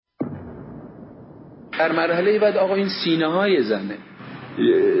در مرحله بعد آقا این سینه های زنه،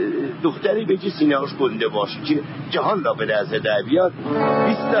 دختری به که سینه هاش گنده باشه که جهان را به لحظه در بیاد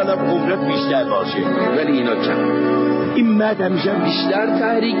 20 سال عمرت بیشتر باشه، ولی اینا کم. این مرد همیشه بیشتر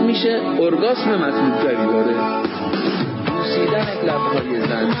تحریک میشه، ارگاسم مطلوب تری داره. بوسیدن لبهای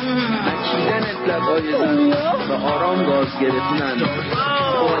زن، مکیدن لبهای زن و آرام گاز گرفتن.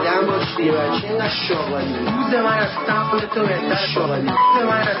 آدم باش دیگه بچه اینقدر شاغلی. روز من از تنقل تو بهتر شاغلی. روز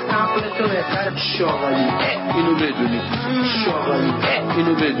من از تنقل تو بهتر شاغلی. اینو بدونید شاغلی.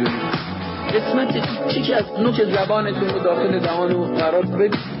 اینو بدونید. قسمت چیزی از نوک زبانتون رو داخل دهان رو قرار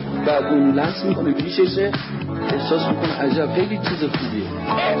بدید، بعد اون لمس میکنه پیششه، احساس میکنه عجب خیلی چیز خوبیه.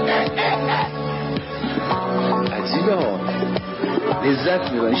 عجیبه ها،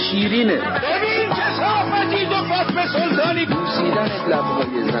 لذت میبره، شیرینه. ببین کسافتی دو فاطمه سلطانی. بوسیدن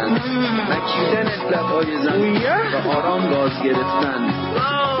لبهای زن، مکیدن لبهای زن و آرام گاز گرفتن.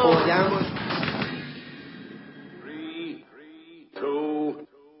 آدم 3 2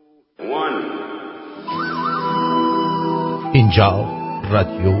 1. اینجا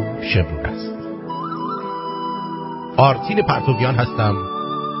رادیو شمرون است. آرتین پرتویان هستم،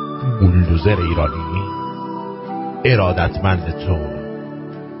 بولدوزر ایرانی، ارادتمند تو.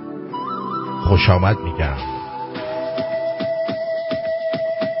 خوش آمد میگم.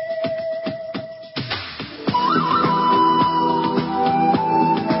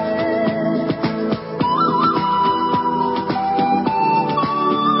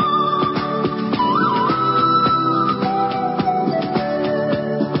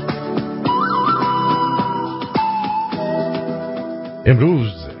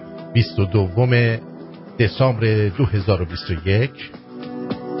 امروز 22 دسامبر 2021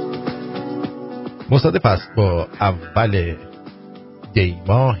 مصادف است با اول دی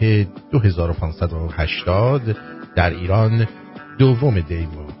ماه 2580 در ایران، دوم دی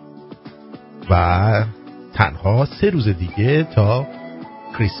ماه و تنها 3 روز دیگه تا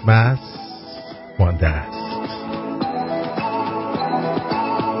کریسمس مانده است.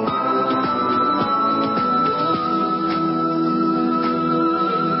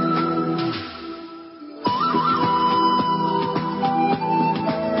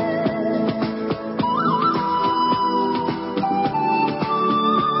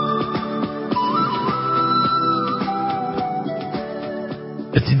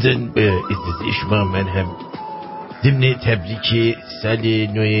 به اجازه شما من هم ضمن تبریک سال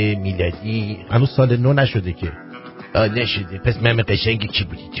نو میلادی. هنوز سال نو نشده که؟ نشده. پس من قشنگی کی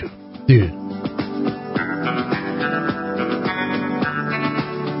بودی تو؟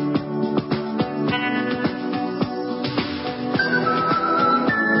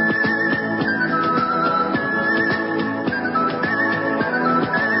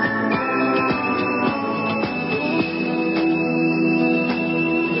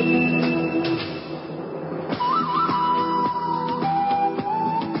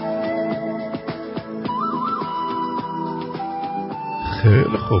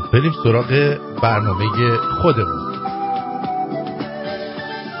 خب بریم سراغ برنامه خودمون.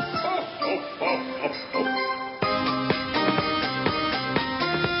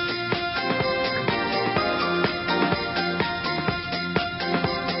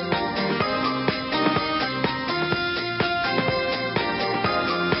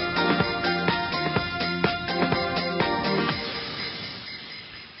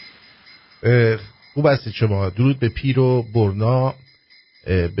 خوب هستید شما؟ درود به پیر و برنا.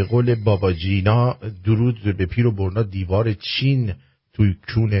 به قول بابا جینا، درود به پیر و برنا دیوار چین توی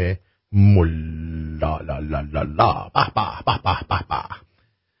کون ملا لا لا لا لا. به به به به به.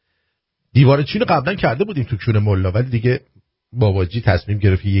 دیوار چین قبلا کرده بودیم تو کون ملا، ولی دیگه باباجی تصمیم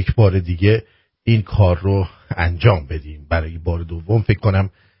گرفت یک بار دیگه این کار رو انجام بدیم. برای بار دوم فکر کنم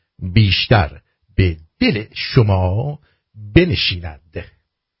بیشتر به دل شما بنشیند.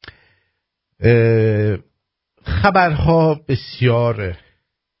 خبرها بسیار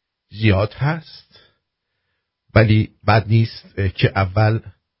زیاد هست، ولی بد نیست که اول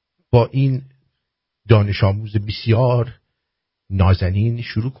با این دانش آموز بسیار نازنین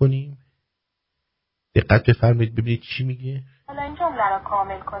شروع کنیم. دقت بفرمایید ببینید چی میگه. حالا این جمله را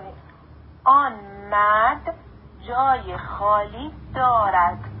کامل کنید. آن مرد جای خالی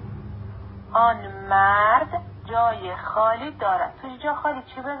دارد. آن مرد جای خالی دارد. توی جا خالی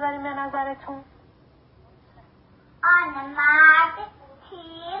چی بذاریم به نظرتون؟ آن مرد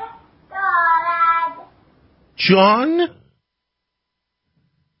تیر دارد. جان؟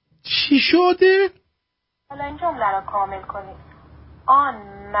 چی شده؟ حالا این جمله را کامل کنید. آن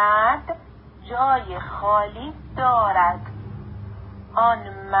مرد جای خالی دارد. آن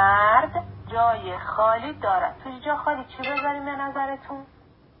مرد جای خالی دارد. توی جا خالی چی بذاریم به نظرتون؟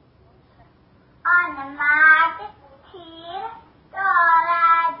 آن مرد تیر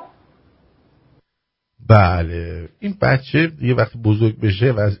دارد. بله این بچه یه وقتی بزرگ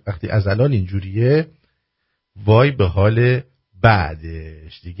بشه و وقتی از الان اینجوریه وای به حال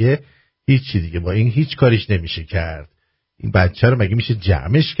بعدش دیگه هیچی دیگه با این هیچ کاریش نمیشه کرد. این بچه رو مگه میشه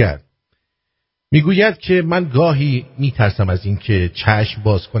جمعش کرد؟ میگوید که من گاهی میترسم از این که چشم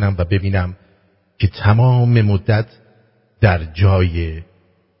باز کنم و ببینم که تمام مدت در جای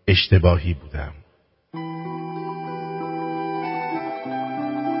اشتباهی بودم.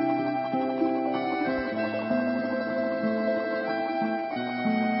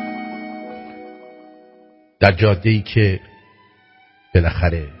 در جاده‌ای که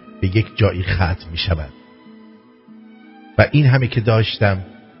بالاخره به یک جایی ختم می شود و این همه که داشتم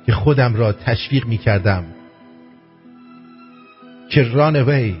که خودم را تشویق می کردم که run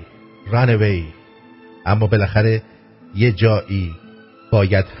away اما بالاخره یه جایی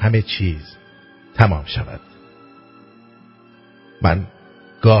باید همه چیز تمام شود. من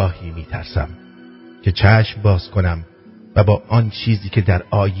گاهی می ترسم که چشم باز کنم و با آن چیزی که در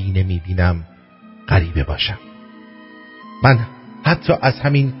آینه می بینم غریبه باشم. من حتی از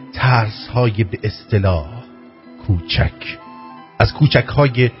همین ترس‌های به اصطلاح کوچک، از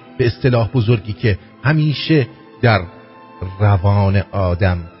کوچک‌های به اصطلاح بزرگی که همیشه در روان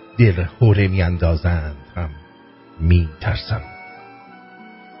آدم دلهره می‌اندازند هم می‌ترسم.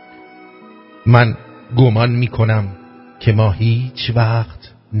 من گمان می‌کنم که ما هیچ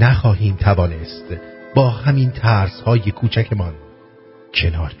وقت نخواهیم توانست با همین ترس‌های کوچکمان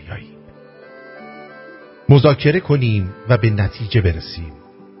کنار بیاییم، مذاکره کنیم و به نتیجه برسیم،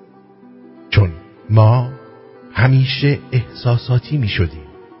 چون ما همیشه احساساتی می شدیم،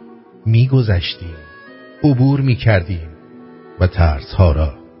 می گذشتیم، عبور می کردیم و ترس ها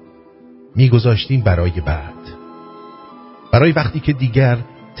را می گذاشتیم برای بعد، برای وقتی که دیگر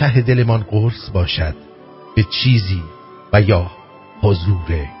ته دلمان قرص باشد به چیزی و یا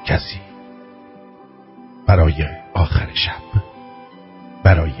حضور کسی، برای آخر شب،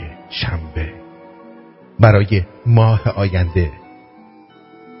 برای شنبه، برای ماه آینده،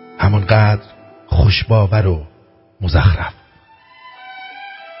 همانقدر خوشباور و مزخرف.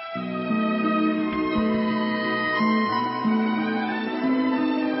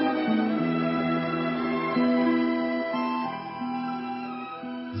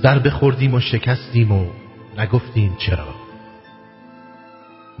 ضربه خوردیم و شکستیم و نگفتیم چرا.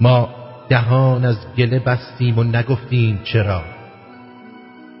 ما دهان از گله بستیم و نگفتیم چرا.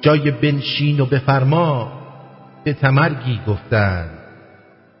 جای بنشین و بفرما به تمرگی گفتن.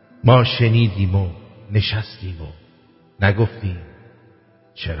 ما شنیدیم و نشستیم و نگفتیم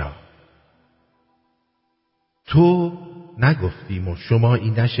چرا. تو نگفتیم و شمایی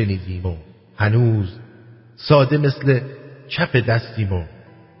نشنیدیم و هنوز ساده مثل کف دستیم و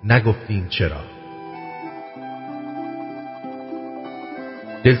نگفتیم چرا.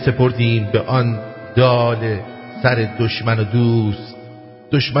 دل سپردیم به آن دال سر دشمن و دوست،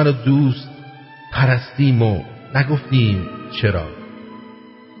 دشمن و دوست پرستیم و نگفتیم چرا.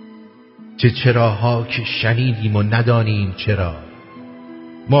 چه چراها که شنیدیم و ندانیم چرا.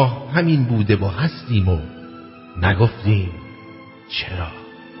 ما همین بوده و هستیم و نگفتیم چرا.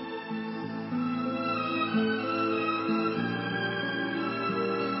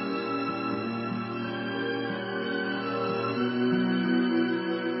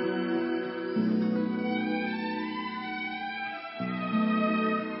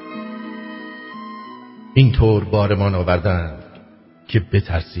 اینطور بارمان آوردند که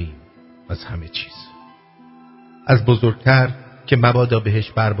بترسیم از همه چیز، از بزرگتر که مبادا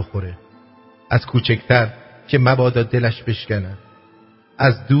بهش بر بخوره، از کوچکتر که مبادا دلش بشکنه،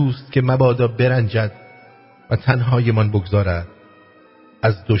 از دوست که مبادا برنجد و تنهایمان بگذارد،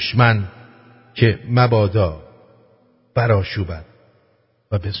 از دشمن که مبادا برآشوبد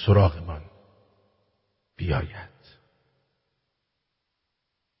و به سراغمان بیاید.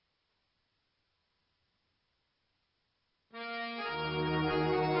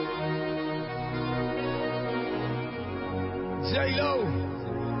 J-Lo,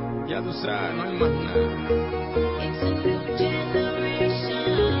 ya tú sabes, no hay más nada. It's a new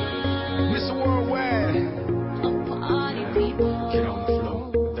generation. Mr. Worldwide. Of party people. Get on the floor,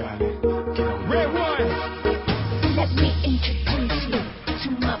 darling. Get on the Red one. Let me introduce you to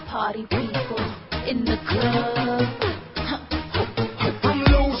my party people in the club. I'm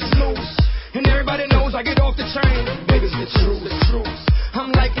loose, and everybody knows I get off the train. Baby, it's the truth.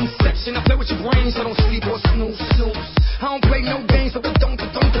 I'm like Inception, I play with your brains, I don't sleep or snooze. I don't play no games, so don't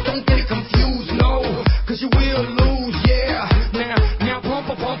get it confused, no, cause you will lose, yeah. Now pump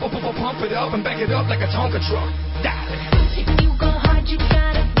it up and back it up like a Tonka truck. Darling. If you go hard, you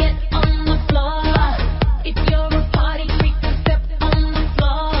gotta get on the floor.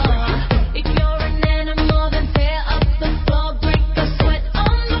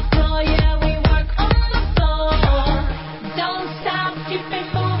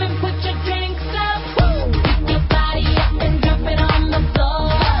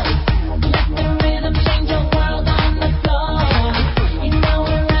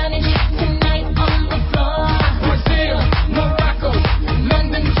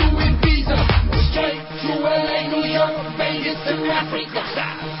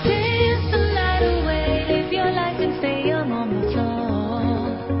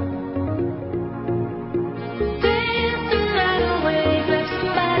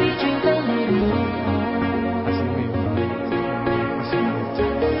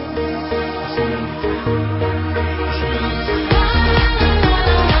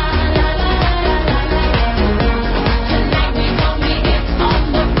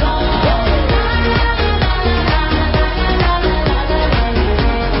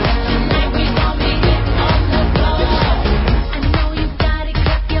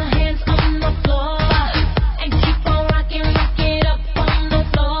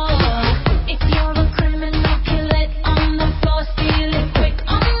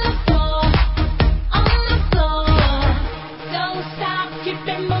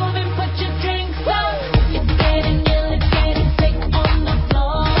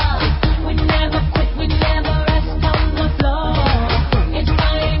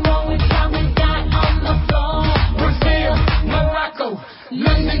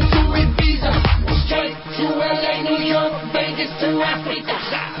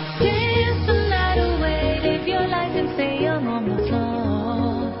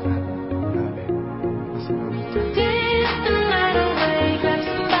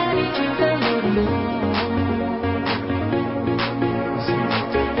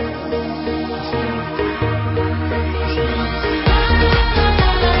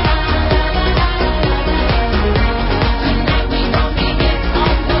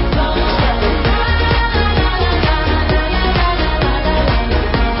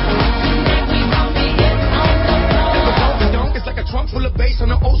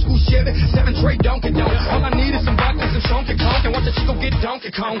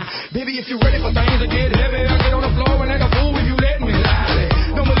 down. Baby, if you're ready for things to get heavy, I get on the floor and act a fool if you let me.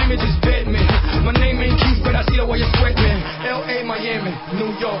 No more limit, just bet me. My name ain't Keith, but I see the way you sweat me. L.A., Miami,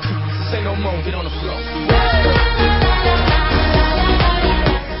 New York, say no more, get on the floor.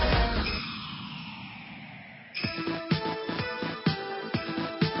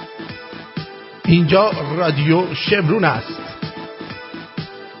 اینجا رادیو شمرون است.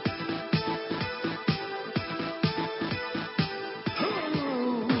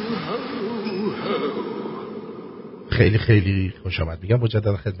 خیلی خیلی خوش آمد میگم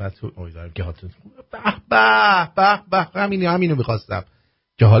مجددا خدمتتون. امیدوارم که حالتون خوبه. به همینو میخواستم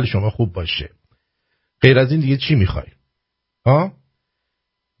که حال شما خوب باشه. غیر از این دیگه چی میخوای؟ ها؟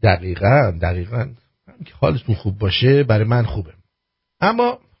 دقیقاً همین که حالتون خوب باشه برای من خوبه.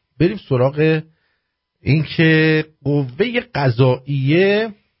 اما بریم سراغ این که قوه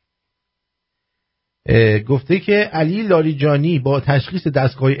قضاییه گفته که علی لاریجانی با تشخیص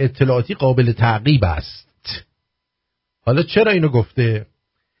دستگاه اطلاعاتی قابل تعقیب است. حالا چرا اینو گفته؟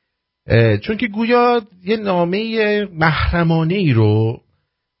 چون که گویا یه نامه محرمانه ای رو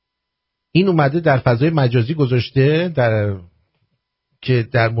این اومده در فضای مجازی گذاشته که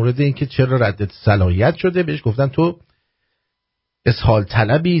در مورد اینکه چرا رد صلاحیت شده، بهش گفتن تو اسهال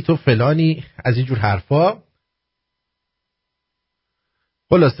طلبی، تو فلانی، از اینجور حرفا.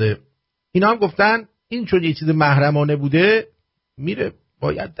 خلاصه اینا هم گفتن این چون یه چیز محرمانه بوده میره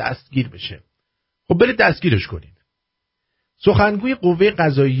باید دستگیر بشه. خب برید دستگیرش کنید. سخنگوی قوه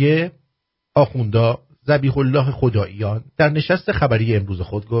قضاییه آخوندا ذبیح الله خداییان در نشست خبری امروز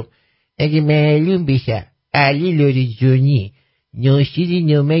خود گفت اگه معلوم بشه علی لاریجانی ناشر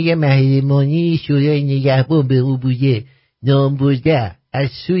نامه محرمانه شورای نگهبان به او بوده، نام برده از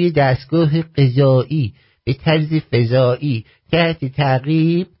سوی دستگاه قضایی به طرز فضایی تحت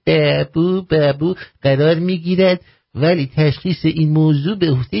تعقیب بابو قرار میگیرد، ولی تشخیص این موضوع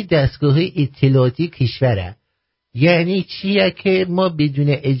به عهده دستگاه اطلاعاتی کشوره. یعنی چیه که ما بدون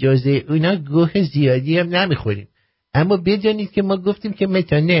اجازه اونا گوه زیادی هم نمیخوریم. اما بدانید که ما گفتیم که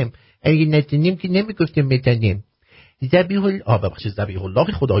متانیم، اگه نتونیم که نمیگفتیم متانیم. ذبیح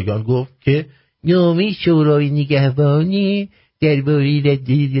الله خداییان گفت که نامه شورای نگهبانی درباره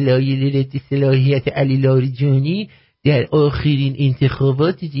رد صلاحیت علی لاریجانی در آخرین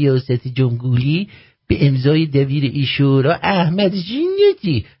انتخابات ریاست جمهوری به امضای دبیر این شورا احمد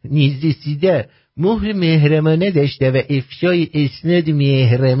جنتی نیز رسیده، مهر محرمانه داشته و افشای اسناد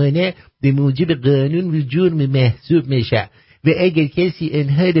محرمانه به موجب قانون و جرم محسوب میشه و اگر کسی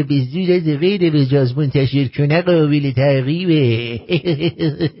انها را به زور از غیر مجاز منتشر کنه قابل تعقیبه.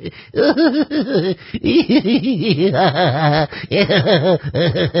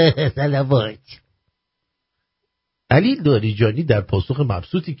 سلامات. علی لاریجانی در پاسخ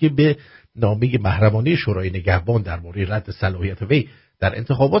مبسوطی که به نامه محرمانه شورای نگهبان در مورد رد صلاحیت وی در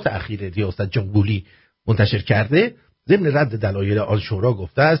انتخابات اخیر ریاست جمهوری منتشر کرده، ضمن رد دلایل آن شورا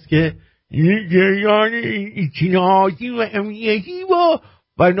گفته است که این جریان اطلاعاتی و امنیتی با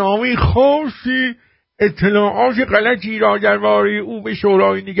برنامه خاصی اطلاعات غلطی را درباره او به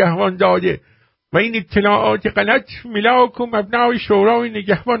شورای نگهبان داده و این اطلاعات غلط ملاک و مبنای شورای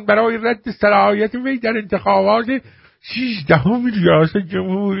نگهبان برای رد صلاحیت وی در انتخابات 13 ریاست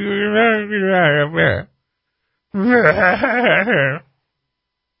جمهوری.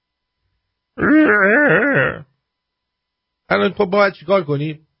 الان خب باید چیکار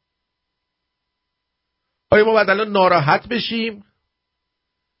کنیم؟ آیا ما باید الان ناراحت بشیم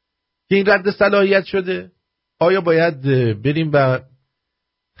که این رد صلاحیت شده؟ آیا باید بریم و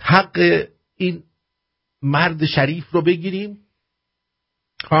حق این مرد شریف رو بگیریم؟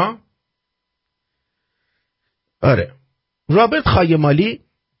 ها؟ آره. رابرت خایمالی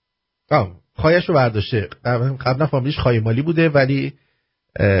خایش رو برداشته. قبلا فامیلیش خایمالی بوده ولی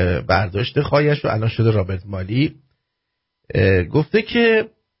برداشته خایش رو، الان شده رابرت مالی. گفته که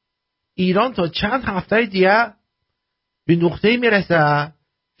ایران تا چند هفته دیگه به نقطه‌ای میرسه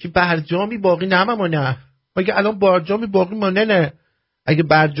که برجامی باقی نمونه. مگه الان برجامی باقی مونده نه؟ اگه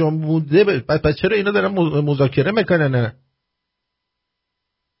برجام بوده پس چرا اینا دارن مذاکره میکنن؟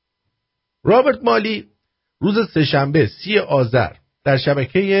 رابرت مالی روز سه‌شنبه 30 آذر در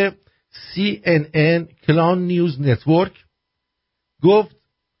شبکه CNN کلان نیوز نتورک گفت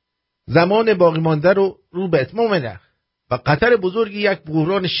زمان باقی مانده رو به اتمام میره و خطر بزرگی یک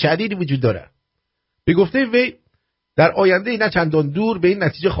بحران شدیدی وجود داره. به گفته وی در آینده نه چندان دور به این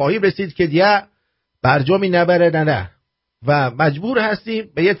نتیجه خواهیم رسید که دیگه برجامی نبره نه و مجبور هستیم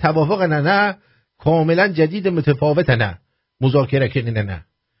به یه توافق نه کاملا جدید متفاوت نه مذاکره کنیم نه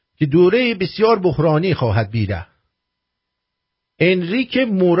که دوره بسیار بحرانی خواهد بیره. انریک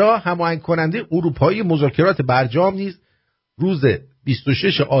مورا هماهنگ کننده اروپایی مذاکرات برجام نیز روز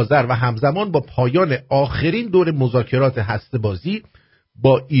 26 آذر و همزمان با پایان آخرین دور مذاکرات هسته‌بازی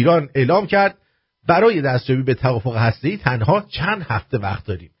با ایران اعلام کرد برای دستیابی به توافق هسته‌ای تنها چند هفته وقت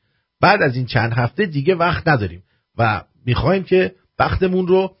داریم. بعد از این چند هفته دیگه وقت نداریم و میخوایم که وقتمون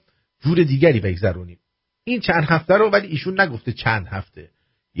رو جور دیگری بگذرونیم. این چند هفته رو ولی ایشون نگفته چند هفته.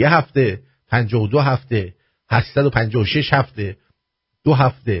 1 هفته، 52 هفته، 856 هفته، 2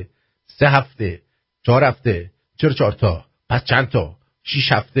 هفته، 3 هفته، 4 هفته، چرا 4 تا؟ پس چند تا؟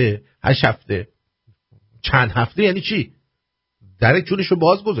 6 هفته، 8 هفته. چند هفته یعنی چی؟ در چونش رو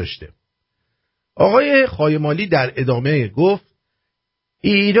باز گذاشته. آقای خایمالی در ادامه گفت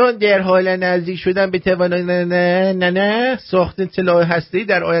ایران در حال نزدیک شدن به توانایی نه ساخت سلاح هسته‌ای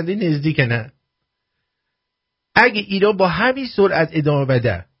در آینده نزدیک نه. اگه ایران با همین سرعت ادامه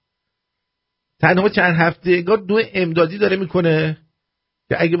بده تنها چند هفته انگار 2 امدادی داره میکنه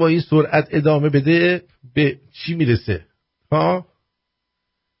که اگه با این سرعت ادامه بده به چی میرسه؟ ها؟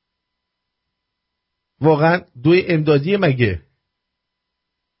 واقعا 2 امدادی مگه؟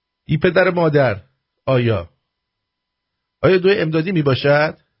 ای پدر مادر آیا 2 امدادی می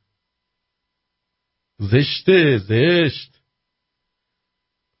باشد؟ زشت.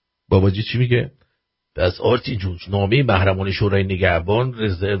 باباجی چی میگه؟ پس آرتین جون نامه محرمانه شورای نگهبان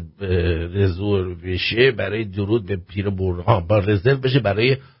رزرو بشه برای درود به پیر برنا با رزرو بشه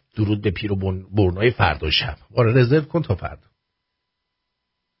برای درود به پیر برنای فردا شب. رزرو کن تا فردا.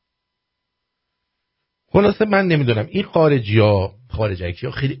 خلاصه من نمیدونم این خارجکی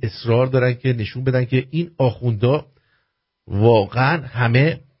ها خیلی اصرار دارن که نشون بدن که این آخوندا واقعا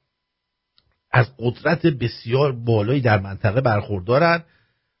همه از قدرت بسیار بالایی در منطقه برخوردارن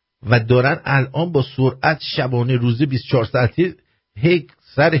و دارن الان با سرعت شبانه روزه 24 ساعتی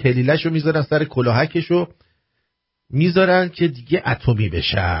سر هلیله‌شو میذارن، سر کلاهکشو میذارن که دیگه اتمی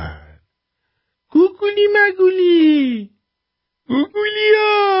بشن. گوگولی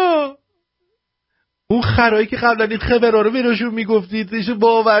ها اون خرایی که قبلا این خبرها رو براشون میگفتید ایشون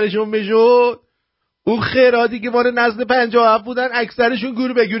باورشون میشد. اون خیراتی که مال نسل 57 بودن اکثرشون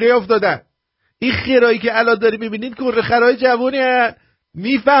گور به گوره افتادن. این خیرایی که الان داری میبینید که خرای جوونی هست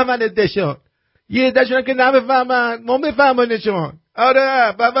میفهمن دشان. یه دشان که نمیفهمن ما میفهمنشون.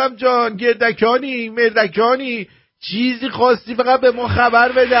 آره بابام جان گردکانی مردکانی چیزی خواستی فقط به ما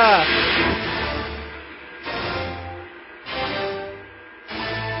خبر بده.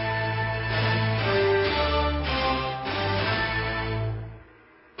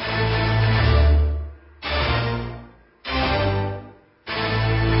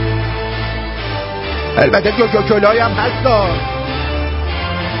 البته کلای هم هستا.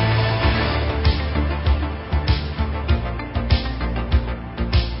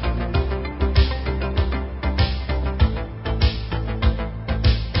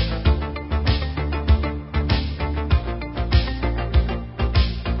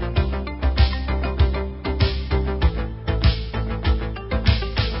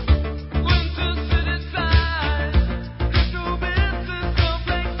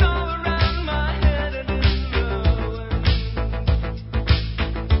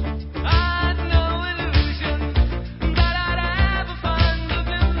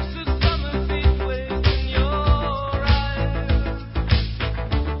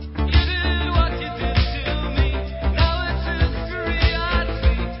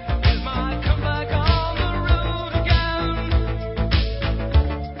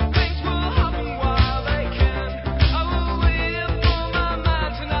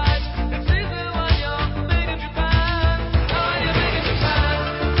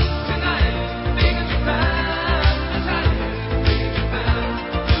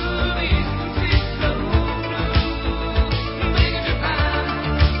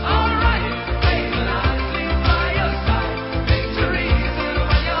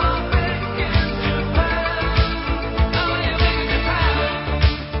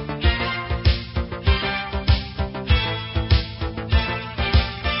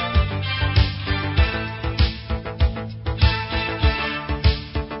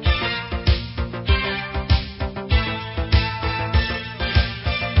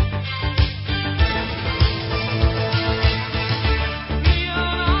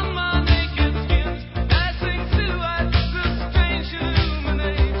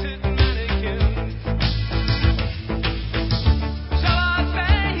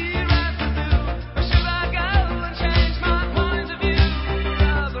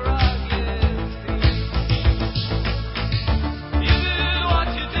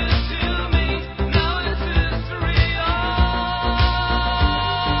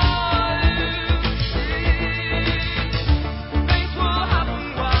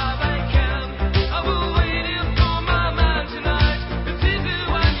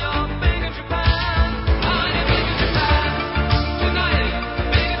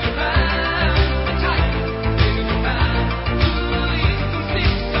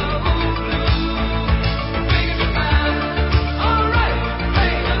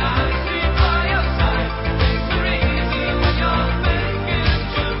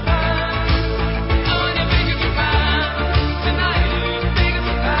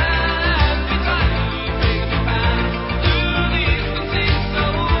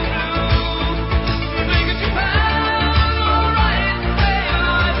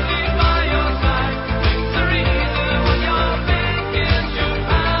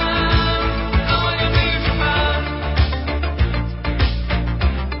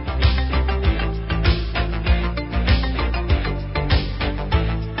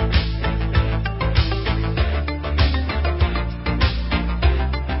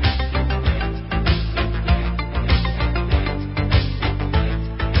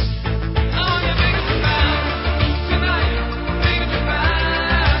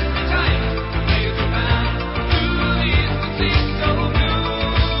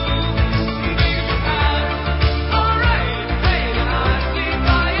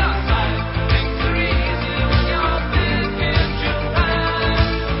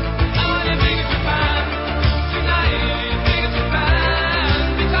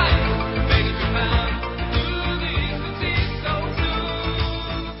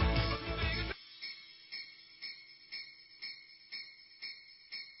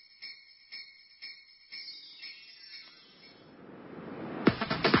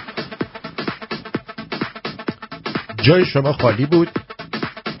 جای شما خالی بود.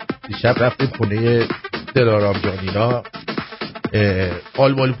 دیشب رفتیم خونه دلارام جانینا،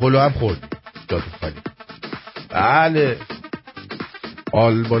 آلبال پلو هم خوردیم. جاتون خالی. بله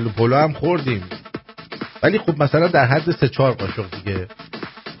آلبال پلو هم خوردیم، ولی خب مثلا در حد 3-4 قاشق دیگه.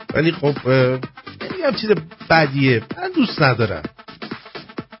 ولی خب میگم چیز بدیه، من دوست ندارم،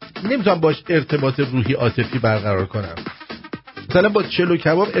 نمیتونم باش ارتباط روحی عاطفی برقرار کنم. مثلا با چلو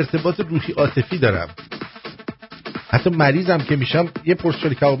کباب ارتباط روحی عاطفی دارم، حتی مریضم که میشم یه پرس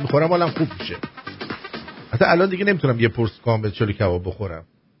چلو کباب میخورم حالم خوب میشه. حتی الان دیگه نمیتونم یه پرس کامل چلو کباب بخورم،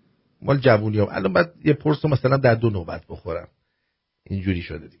 مال جوونیام. الان بعد یه پرس مثلا در 2 نوبت بخورم. اینجوری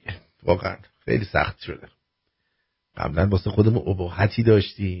شده دیگه، واقعا خیلی سخت شده. قبلا واسه خودمون اباحتی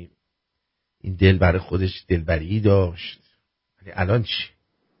داشتیم، این دل برای خودش دلبری داشت، ولی الان چی؟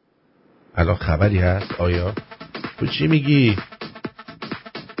 الان خبری هست؟ آیا تو چی میگی؟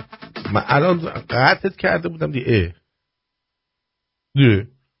 من الان قطعت کرده بودم دیگه.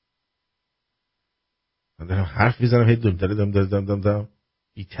 من دارم حرف میزنم هی دم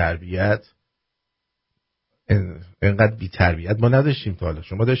بی تربیت. اینقدر بی تربیت ما نداشتیم تا حالا.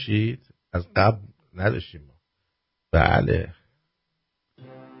 شما داشتید؟ از قبل نداشتیم ما. بله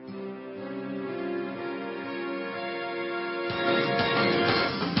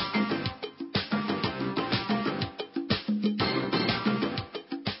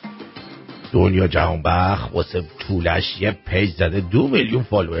دنیا جهانبخش واسه طولش یه پیج زده 2 میلیون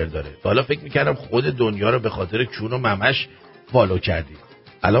فالوور داره. حالا فکر میکردم خود دنیا رو به خاطر کون و ممش فالو کردی،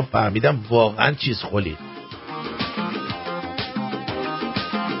 الان فهمیدم واقعا چیز خلی.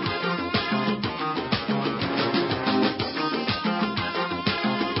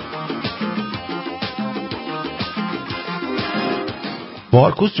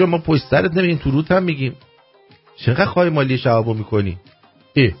 مارکوس شما پشت سرت نمیگیم تو روت هم میگیم چقدر خواهی مالی شعبو میکنی؟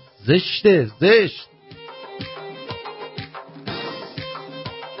 زشته زشت.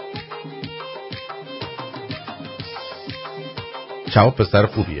 شعب پسر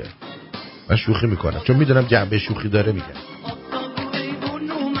خوبیه، من شوخی میکنم چون میدونم جنبه شوخی داره میگم.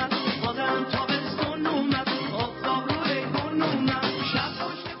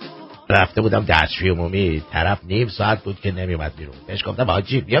 رفته بودم دستشوی عمومی، طرف 1/2 ساعت بود که نمیومد بیرون. بهش گفتم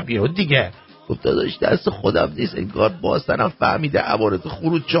حاجی بیا بیرون دیگه. گفت داداش دست خودم نیست، انگار بازتنم فهمیده عوارض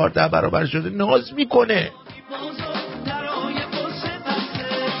خروج 14 برابر شده، ناز میکنه.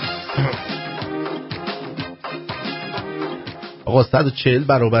 آقا 140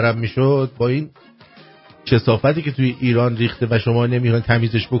 برابرم میشد، با این کثافتی که توی ایران ریخته و شما نمیخواین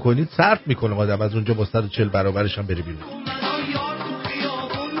تمیزش بکنید صرف میکنه آدم از اونجا با 140 برابرش هم بره بیرون.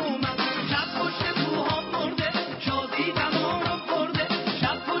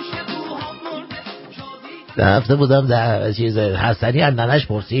 رفته بودم در چیز حسنی از ننش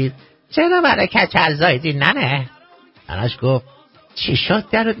پرسید چرا برای کچل زایدی ننه؟ ننش گفت چی شد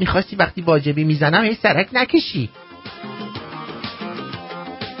درت میخواستی وقتی واجبی میزنم هی سرک نکشی؟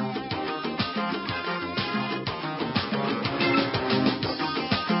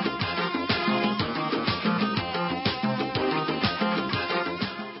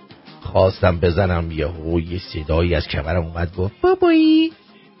 خواستم بزنم یه صدایی از کمرم اومد گفت بابایی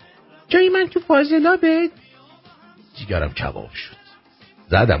جای من تو فاضلابه. جیگرم کباب شد،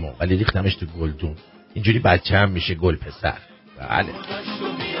 زدم ولی ریختمش تو گلدون. اینجوری بچه هم میشه گل پسر. بله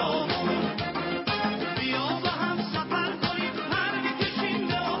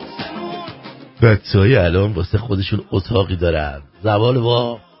بچه های الان واسه خودشون اتاقی دارن، زبان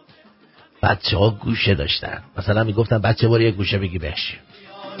با بچه ها گوشه داشتن. مثلا میگفتن بچه بار یه گوشه بگی بهش.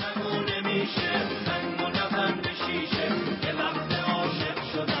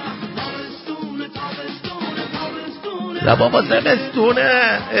 نه بابا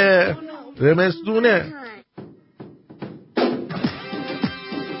زمستونه.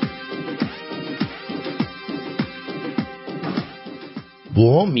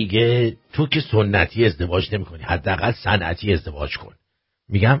 بوم میگه تو که سنتی ازدواج نمی کنی، حداقل صنعتی ازدواج کن.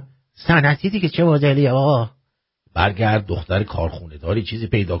 میگم صنعتی دیگه چه مدلیه آقا؟ برگرد دختر کارخونه داری چیزی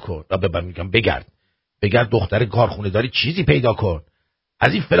پیدا کن. میگم بگرد دختر کارخونه داری چیزی پیدا کن،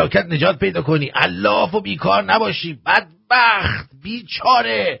 از این فلاکت نجات پیدا کنی، الاف و بیکار نباشی. بدبخت،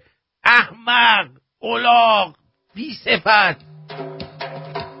 بیچاره، احمق، الاغ، بی صفت.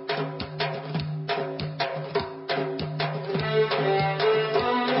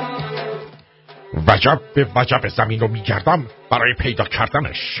 وجب به وجب زمین رو میگردم برای پیدا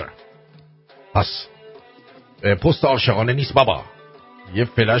کردنش. پس پست عاشقانه نیست بابا، یه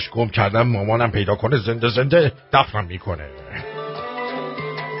فلش گم کردم مامانم پیدا کنه زنده دفنم میکنه.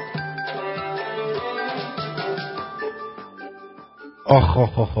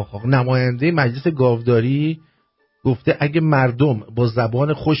 آخ نماینده مجلس گاوداری گفته اگه مردم با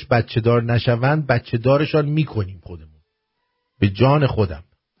زبان خوش بچه دار نشوند بچه دارشان میکنیم خودمون. به جان خودم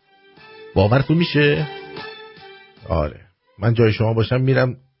باورتون میشه؟ آره من جای شما باشم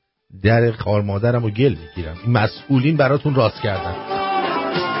میرم در خار مادرم و گل میگیرم. این مسئولین براتون راست کردن.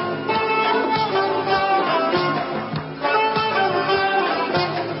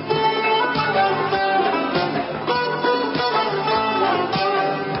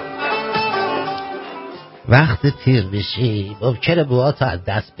 وقت تیر بشی ممکنه موهاتو از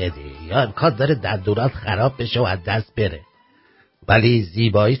دست بدی یا امکان داره دندونات خراب بشه و از دست بره، ولی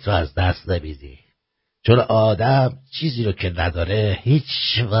زیباییت رو از دست نمیدی، چون آدم چیزی رو که نداره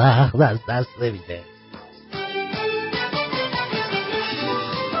هیچ وقت از دست نمیده.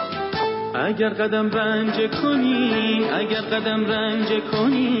 اگر قدم رنج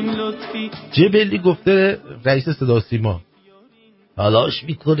کنیم لطفی. جبلی گفته رئیس صدا سیما تلاش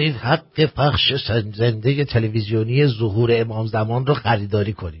میکنید حق پخش زنده تلویزیونی ظهور امام زمان رو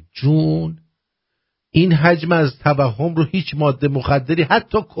خریداری کنید. جون این حجم از توهم رو هیچ ماده مخدری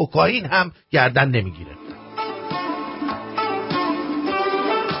حتی کوکائین هم گردن نمیگیره.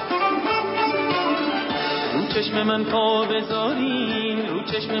 رو چشم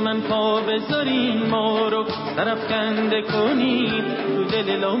من پا بذارین ما رو طرف کنده کنیم، تو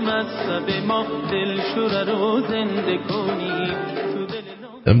دل لامصب ما دل شوره رو زنده کنیم.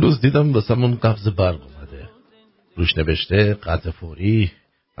 امروز دیدم واسمون قبض برق اومده، روش نوشته قطع فوری،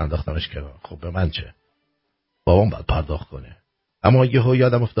 انداختمش کنار. خب به من چه؟ بابام باید پرداخت کنه، اما یهو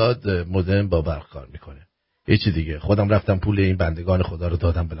یادم افتاد مودم با برق کار میکنه. یه چی دیگه خودم رفتم پول این بندگان خدا رو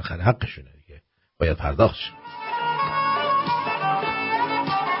دادم، بالاخره حقشونه دیگه، باید پرداخت شه.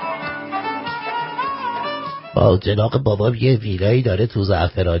 با جناق بابام یه ویلایی داره تو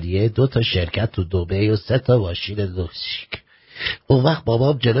زعفرانیه، 2 تا شرکت تو دبی و 3 تا ماشین لوکسیک. اون وقت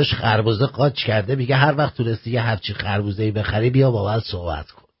بابام جلوش خربوزه قاچ کرده، میگه هر وقت تونستی یه همچین خربوزه‌ای بخری بیا با من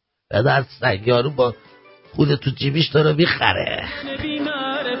صحبت کن. بعد سنگیارو با خود تو جیبیش داره میخره. نبی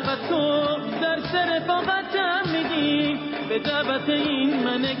معرفتو در سر رفاقتم میدی، به دعوت این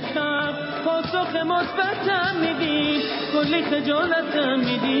من کم پاسخ مثبتم میدی، کلی خجالتم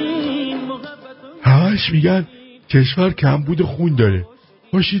میدی. همش میگن کشور کمبود خون داره،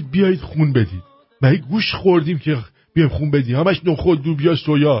 باشید بیایید خون بدید. مگه گوش خوردیم که بیایم خون بدیم؟ همش نخود لوبیا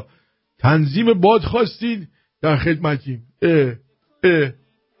سویا. تنظیم باد خواستین در خدمتیم.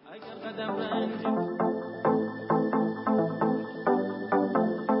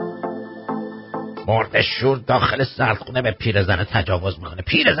 مرد شور داخل سردخونه به پیرزن تجاوز میکنه،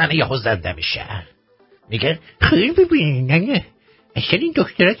 پیرزن یهو زنده میشه، میگه خیلی ببینین نه اصلا این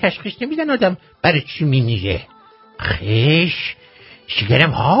دکترها تشخیص نمیدن آدم برای چی میمیره. خیش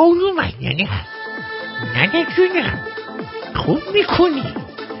شگرم حال اومد یعنی نه جونم خوب میکنی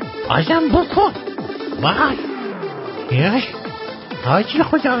بازم بکن وای یاش حاجی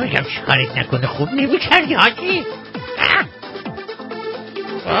خدا بگم شکارت نکنه خوب نمیکردی حاجی.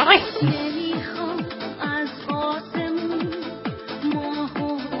 وای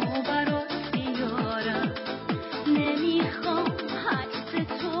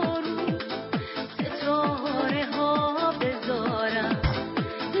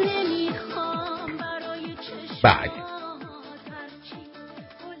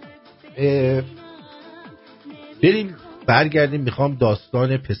بریم برگردیم. میخوام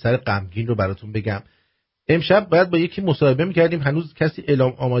داستان پسر غمگین رو براتون بگم. امشب باید با یکی مصاحبه میکردیم، هنوز کسی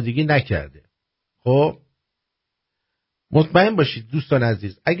اعلام آمادگی نکرده. خب مطمئن باشید دوستان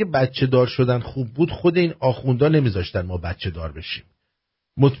عزیز اگه بچه دار شدن خوب بود خود این آخوندا نمیذاشتن ما بچه دار بشیم.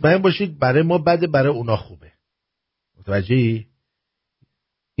 مطمئن باشید برای ما بده، برای اونا خوبه. متوجهی؟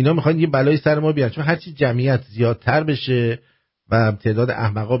 اینا میخوان یه بلای سر ما بیارن، چون هرچی جمعیت زیادتر بشه و تعداد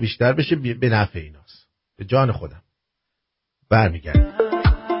احمقا بیشتر بشه به نفع ایناست. به جان خودم برمیگردیم.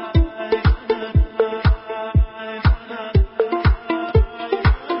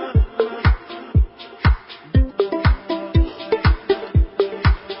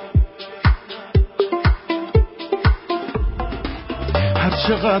 هر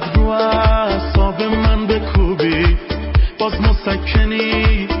چقدر رو اعصاب من بکوبی باز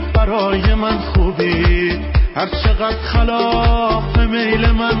مسکنی برای من خوبی، هر چقدر خلاف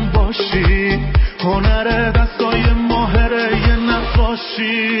میل من باشی هنر دستای ماهره یه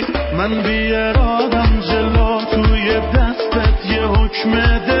نقاشی. من بی ارادم جلو توی دستت یه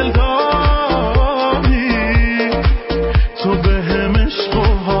حکم دل داری، تو به هم عشق و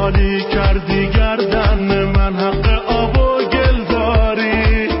حالی کردی گردن من حق آب و گل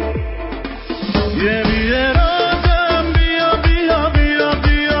داری. یه بی ارادم بیا بیا بیا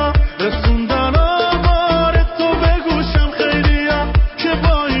بیا رسوندن آمار تو به گوشم خیلیا که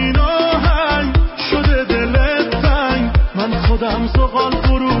با این آهنگ شده دلت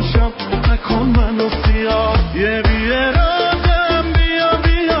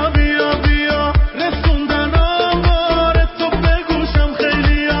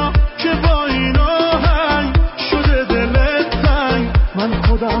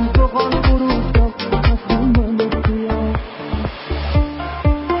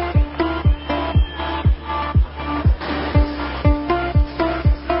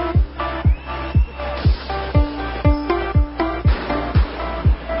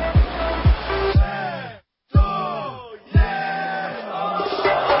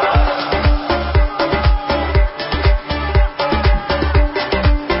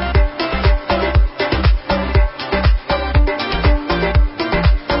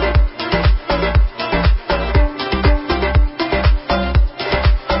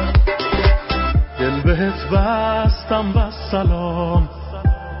بهت بستم بس سلام،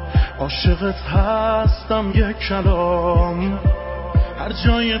 عاشقت هستم یک کلام، هر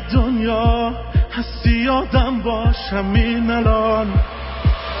جای دنیا هستی یادم باشم این الان.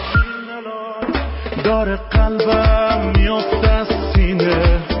 داره قلبم میفته از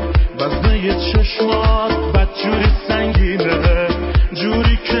سینه، وزنه چشمات بدجوری سنگینه،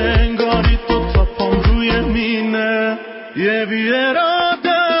 جوری که انگاری تو تا پام روی مینه. یه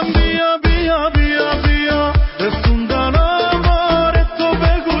بیرادم بیا بیا بیا بیا، رسوندن آمار تو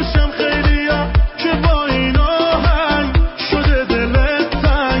بگوشم خیلیا، که با این آهنگ شده دلت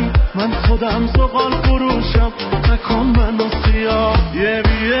تنگ، من خودم زغال فروشم نکن منو سیاه. یه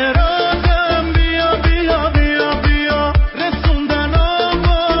بیرادم بیا بیا بیا بیا، رسوندن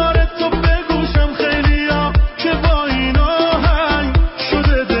آمار تو بگوشم خیلیا، که با این آهنگ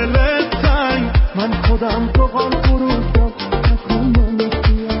شده دلت تنگ، من خودم زغال فروشم نکن منو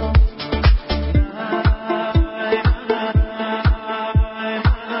سیاه.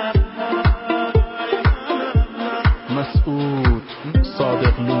 مسعود،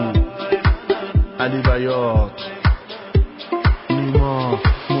 صادقلو، علی بیات، نیما،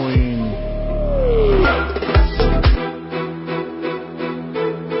 موین.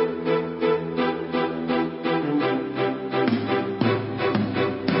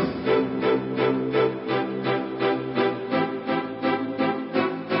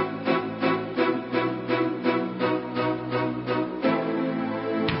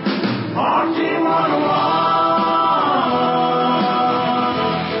 Artin 101.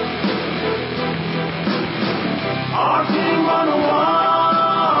 Artin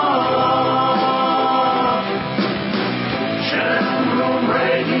 101. Shamroon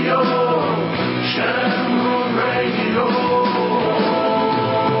Radio. Shamroon Radio.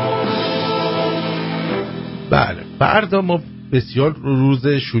 بله، فردا ما بسیار روز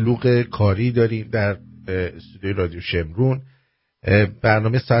شلوغ کاری داریم در استودیوی رادیو شمرون.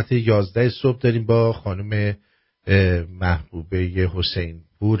 برنامه ساعت 11 صبح داریم با خانم محبوبه حسین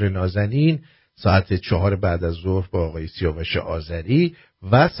پور نازنین، ساعت 4 بعد از ظهر با آقای سیاوش آذری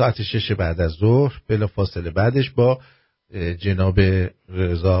و ساعت 6 بعد از ظهر بلافاصله بعدش با جناب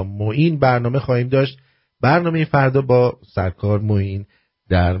رضا معین برنامه خواهیم داشت. برنامه فردا با سرکار معین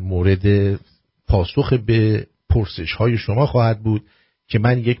در مورد پاسخ به پرسش های شما خواهد بود که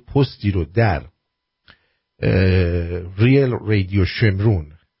من یک پستی رو در ریل رادیو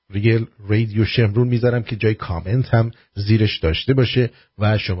شمرون میذارم که جای کامنت هم زیرش داشته باشه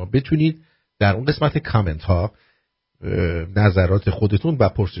و شما بتونید در اون قسمت کامنت ها نظرات خودتون و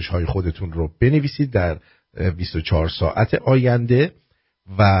پرسش های خودتون رو بنویسید در 24 ساعت آینده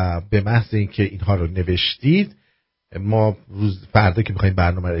و به محض اینکه اینها رو نوشتید ما روز فردا که میخوایم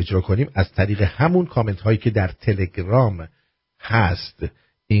برنامه رو اجرا کنیم از طریق همون کامنت هایی که در تلگرام هست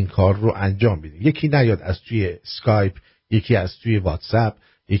این کار رو انجام بدید. یکی نیاد از توی اسکایپ، یکی از توی واتساپ،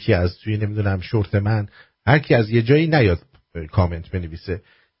 یکی از توی نمیدونم شورت من، هر کی از یه جایی نیاد کامنت بنویسه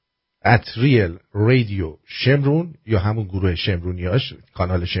 @real radio شمرون یا همون گروه شمرونیاش،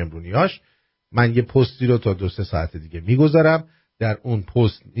 کانال شمرونیاش. من یه پستی رو تا 2-3 ساعت دیگه میگذارم، در اون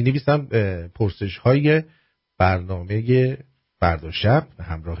پست می‌نویسم پرسش های برنامه فردا شب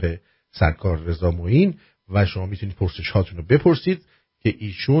همراه سرکار رضا معین و شما میتونید پرسش هاتون رو بپرسید که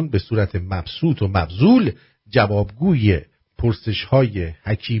ایشون به صورت مبسوط و مبذول جوابگوی پرسش های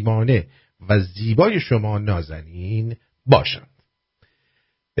حکیمانه و زیبای شما نازنین باشند.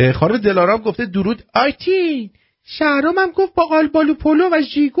 خانم دلارام گفته درود آرتین، شهرام هم گفت با آلبالو پولو و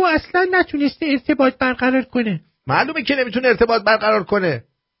ژیگو اصلا نتونسته ارتباط برقرار کنه. معلومه که نمیتونه ارتباط برقرار کنه.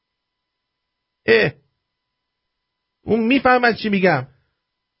 اون میفهمن چی میگم.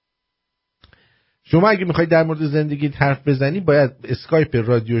 شما اگه میخواید در مورد زندگی حرف بزنی باید اسکایپ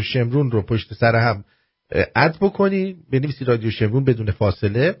رادیو شمرون رو پشت سر هم اد بکنی، بنویسی رادیو شمرون بدون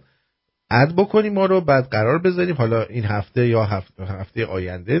فاصله، اد بکنی ما رو، بعد قرار بذاریم حالا این هفته یا هفته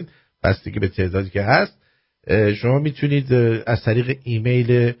آینده بستگی به تعدادی که هست. شما میتونید از طریق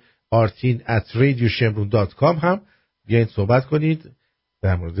ایمیل artin@radioshemrun.com هم بیاین صحبت کنید،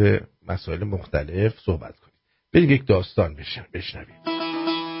 در مورد مسائل مختلف صحبت کنید. بریم یک داستان بشنویم.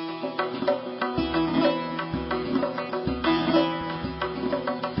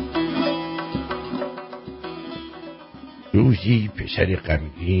 روزی پسر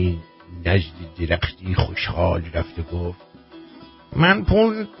غمگین نزد درختی خوشحال رفت و گفت من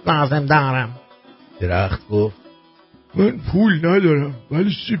پول لازم دارم. درخت گفت من پول ندارم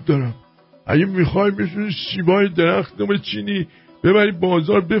ولی سیب دارم، اگه میخوای بشونی سیبای درخت رو بچینی ببری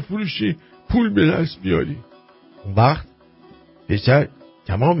بازار بفروشی پول به دست بیاری. اون وقت پسر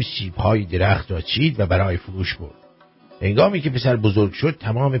تمام سیبهای درخت را چید و برای فروش برد. هنگامی که پسر بزرگ شد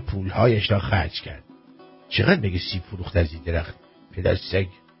تمام پولهایش را خرج کرد. چقدر مگه سیب فروخت از این درخت پدر سگ،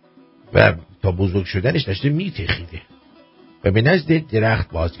 و تا بزرگ شدنش داشته میتخیده و به نزد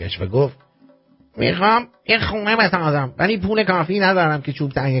درخت بازگشت و گفت میخوام یه خونه بسازم ولی پول کافی ندارم که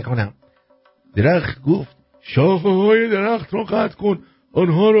چوب تهیه کنم. درخت گفت شاخه های درخت را قطع کن،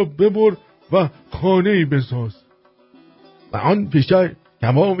 آنها را ببر و خانه‌ای بساز. و آن پسر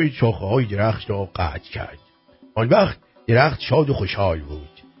تمام شاخه های درخت را قطع کرد. آن وقت درخت شاد و خوشحال بود.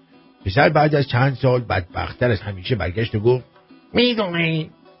 پسر بعد از چند سال بدبخت‌تر از همیشه برگشت و گفت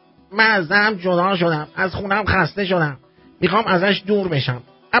میدونی من از زنم جدا شدم، از خونم خسته شدم، میخوام ازش دور بشم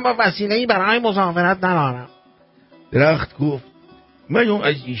اما وسیله‌ای برای مسافرت ندارم. درخت گفت منو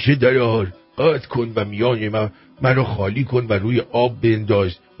از ریشه درآر، قطع کن و میان منو خالی کن و روی آب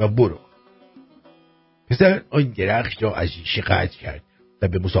بنداز و برو. پسر آن درخت را از ریشه قطع کرد و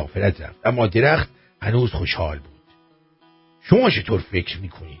به مسافرت رفت، اما درخت هنوز خوشحال بود. شما چطور فکر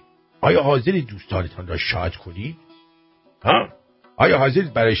میکنید؟ آیا حاضرید دوستانتان را شاد کنید؟ آیا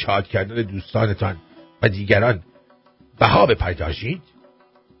حاضرید برای شاد کردن دوستانتان و دیگران بها بپردازید؟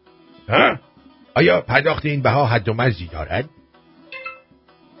 آیا پرداخت این بها حد و مرزی دارد؟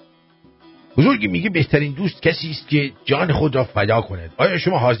 بزرگی میگه بهترین دوست کسی است که جان خود را فدا کند. آیا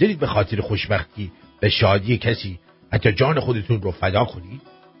شما حاضرید به خاطر خوشبختی و شادی کسی حتی جان خودتون رو فدا کنید؟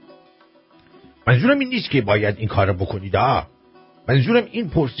 منظورم این نیست که باید این کار رو بکنید. منظورم این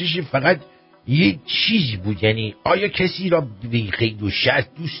پرسش فقط یه چیزی بود، یعنی آیا کسی را بی قید و شرط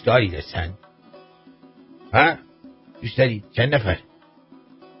دوست دارید اصلا؟ دوست دارید؟ چند نفر؟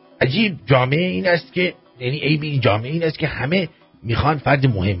 عجیب جامعه این است که، یعنی عیب این جامعه این است که همه میخوان فرد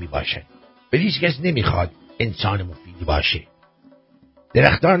مهمی باشن ولی هیچ کس نمیخواد انسان مفیدی باشه.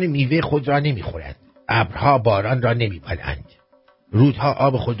 درختان میوه خود را نمیخورند، ابرها باران را نمیبارند، رودها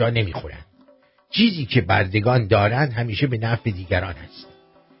آب خود را نمیخورند. چیزی که بردگان دارند همیشه به نفع دیگران است.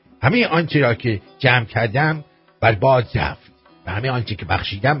 همه آنچه را که جمع کردم بر باد رفت و همه آنچه که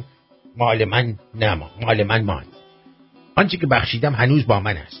بخشیدم مال من ماند. آنچه که بخشیدم هنوز با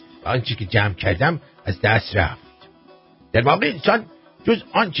من است و آنچه که جمع کردم از دست رفت. در واقع انسان جز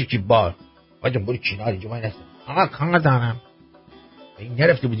آنچه که باجم برو کنار اینجا من هستم کار دارم. این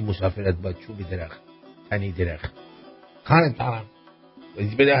نرفته بودی مسافرت با چوب درخت تنی درخت کار دارم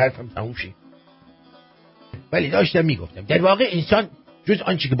بده حرفم تموم شد. ولی داشتم میگفتم در واقع انسان جز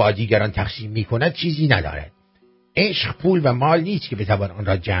آنچه که با دیگران تقسیم میکند چیزی ندارد. عشق پول و مال نیست که بتوان آن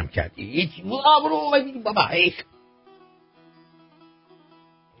را جمع کرد. بابا عشق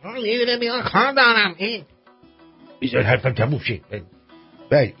کار دارم بذار حرفم تموم شد.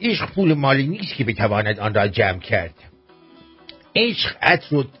 بله عشق پول مالی نیست که بتواند آن را جمع کرد. عشق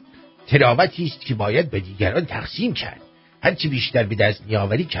عطر و تراوتی است که باید به دیگران تقسیم کرد. هرچی بیشتر به دست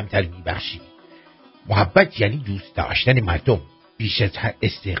میآوری کمتر میبخشی. محبت یعنی دوست داشتن مردم بیش از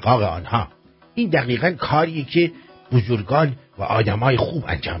استحقاق آنها. این دقیقاً کاریه که بزرگان و آدمای خوب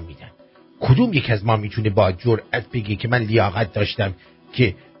انجام میدن. کدوم یک از ما میتونه با جرأت بگه که من لیاقت داشتم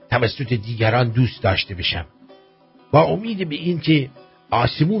که توسط دیگران دوست داشته بشم؟ با امید به این که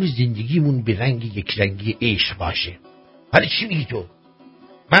آسمون زندگیمون به رنگ یک رنگی عشق باشه. حالا چی میگی تو؟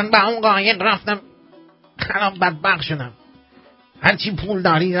 من با اون قایق رفتم خراب بدبخت شدم. هرچی پول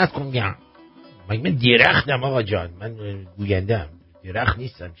داری رد کن گم. من درختم آقا جان، من گویندم درخت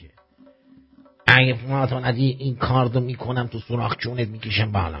نیستم که. اگه تو ندی این کار رو میکنم تو سوراخ چونت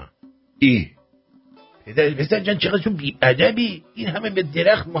میکشم بالا. پسر جان چقدر تو بی ادبی. این همه به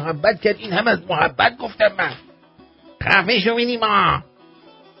درخت محبت کرد، این همه از محبت گفتم من. خفه شو بینی ما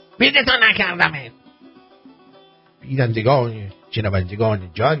بیده تا نکردمت. بینندگان شنوندگان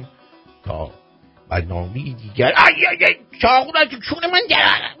جان تا برنامه دیگر. چاقو را تو چون من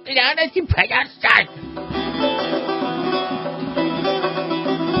درستی پدر سگ.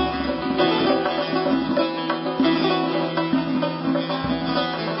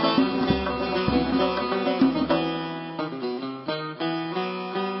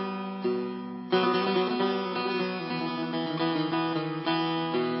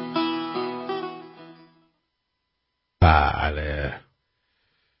 بله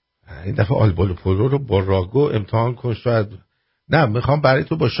این دفعه آلبالو پلو رو با راگو امتحان کن. شاید نه میخوام برای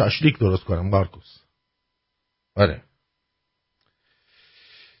تو با شاشلیک درست کنم مارکوس. آره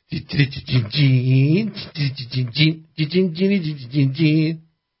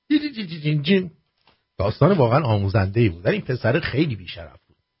داستان واقعا آموزنده‌ای بود. این پسر خیلی بی‌شرف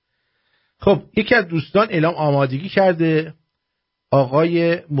بود. خب یکی از دوستان اعلام آمادگی کرده،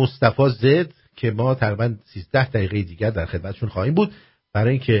 آقای مصطفی زد، که ما تقریبا 13 دقیقه دیگر در خدمتشون خواهیم بود.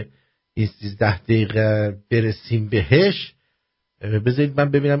 برای اینکه این 13 دقیقه برسیم بهش بذارید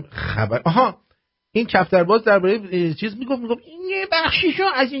من ببینم خبر. این کفترباز درباره چیز میگفت این بخشیشو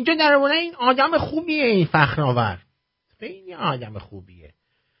از اینجا درآوردن، این آدم خوبیه، این فخرآور خیلی آدم خوبیه.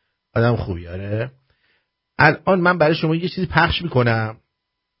 آره. الان من برای شما یه چیزی پخش میکنم.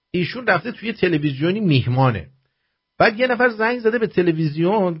 ایشون رفته توی تلویزیونی میهمانه، بعد یه نفر زنگ زده به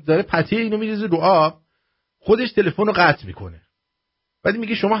تلویزیون داره پته اینو میریزه رو آب، خودش تلفن رو قطع میکنه. بعد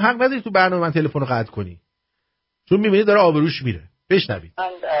میگه شما حق نداری تو برنامه من تلفن رو قطع کنی، چون میبینی داره آبروش میره. بشنوید.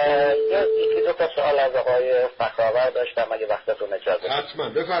 من یکی دو تا سوال از آقای فخرآور داشتم اگه وقتتون اجازه بدید. حتما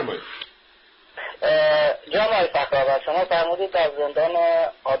بفرمایید. جناب آقای فخرآور، شما فرمودید در زندان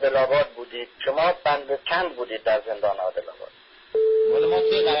عادل‌آباد بودید. شما بند چند بودید در زندان عادل‌آباد؟ والا ما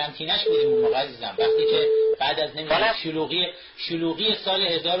توی قرنطینه‌اش بودیم اون موقع عزیزم، وقتی که بعد از نمیدونم شلوغی سال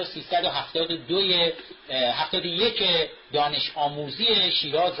 1372 دانش آموزی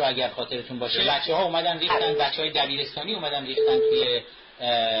شیراز رو اگر خاطرتون باشه، بچه‌ها اومدن ریختن، بچه‌های دبیرستانی اومدن ریختن توی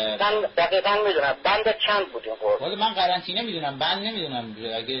من دقیقاً میدونم بند چند بودیم. والا من قرنطینه میدونم، بند نمیدونم.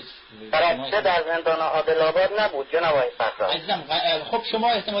 اگه قرنطینه در زندان عادل‌آباد نبود جناب آقای فخرآور عزیزم. خب شما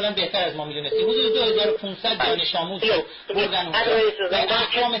احتمالاً بهتر از ما میدونستید. حدود 2500 دانش آموز رو بردن اونجا.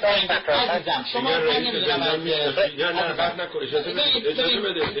 عزیزم شما من نمیدونم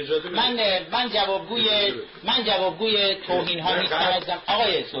من جوابگوی توهین ها نیستم عزیزم.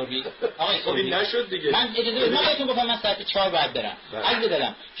 آقای سوربی نشد دیگه. من اجازه بدید من بهتون گفتم من ساعت 4 بعد برم. عزیز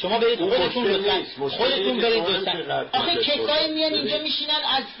دلم شما برید خودتون برید دوستان. آخه کسایی میان اینجا میشینن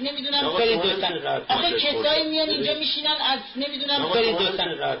از نمیدونم برید دوستان. آخه کسایی میان اینجا میشینن از نمیدونم برید دوستان.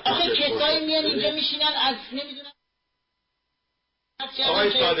 آخه کسایی میان اینجا میشینن از نمیدونم.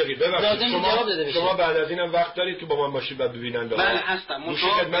 آقای صادقی ببخشید شما بعد از اینم وقت دارید که با من باشید و ببینن. بله هستم. موشی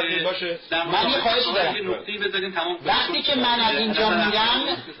خدمتتون باشه. من یه خواهش دارم. نقطه‌ای بذارین تمام. وقتی که من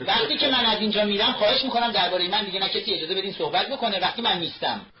از اینجا میرم خواهش میکنم درباره من دیگه نه کسی اجازه بدین صحبت بکنه وقتی من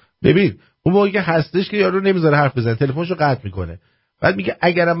نیستم. ببین اون موقعی که هستش که یارو نمیذاره حرف بزنه، تلفنشو قطع میکنه. بعد میگه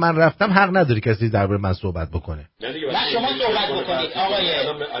اگرم من رفتم حق نداری کسی درباره من صحبت بکنه. نه شما صحبت بکنید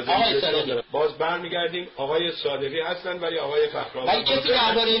آقای صادقی. باز برمیگردیم آقای صادقی هستن ولی آقای فخرآور ولی کسی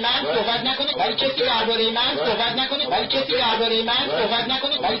درباره من صحبت نکنه.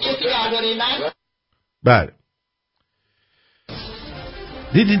 بله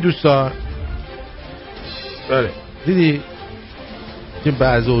دیدی دوستان؟ بله دیدی چه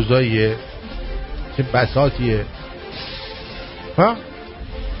بعض اوضاعیه، چه بساطیه ها؟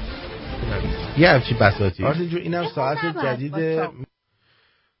 یه همچین بساطی. آرتین جو اینم ساعت جدیده.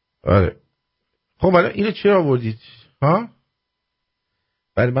 آره خب حالا اینو چرا آوردید ها؟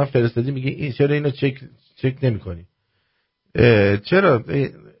 برای من فرستادی میگه این چرا اینو چک نمی‌کنی؟ چرا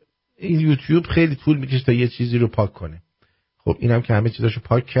این یوتیوب خیلی طول میکشه تا یه چیزی رو پاک کنه. خب اینم که همه چیزاشو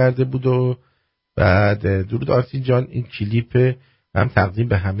پاک کرده بود و بعد درود آرتین جان. این کلیپ هم تقدیم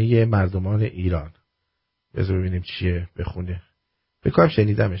به همه مردمان ایران. بذار ببینیم چیه بخونه. بکنم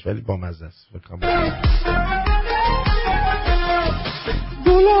شنیدمش ولی با مزه است.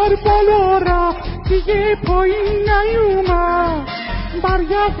 دلار بالا رفت دیگه پایین نیومد،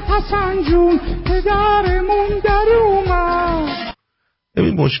 برگرد حسن جون پدرمون در اومد.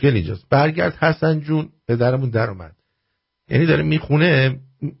 ببین مشکل اینجاست، برگرد حسن جون پدرمون در اومد یعنی داره میخونه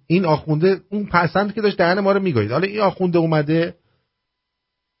این آخونده اون پسند که داشت دهن ما رو میگاید، حالا این آخونده اومده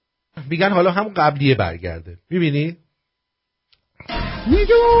میگن حالا همون قبلیه برگرده. میبینی؟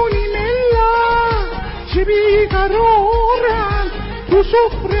 میدونی ملت چه بیقرارن، تو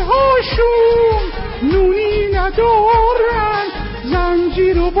سفره هاشون نونی ندارن،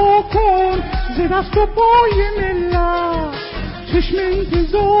 زنجیر رو بکن ز دست و پای ملت، چشم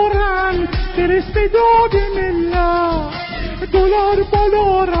انتظارن فرست داد ملت. دلار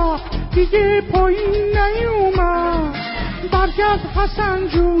بالا رفت دیگه پایین نیومد، برگرد حسن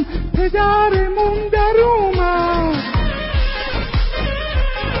جون پدرمون در اومد.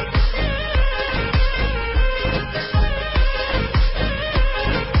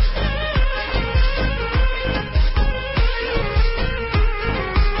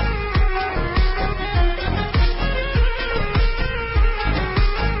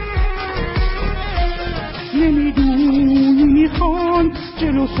 نمیدونی میخوان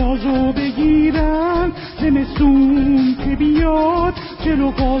جلو سازو بگیرن، زمستون که بیاد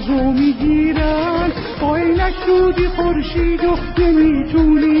جلو گازو میگیرن، با عینک دودی خورشیدو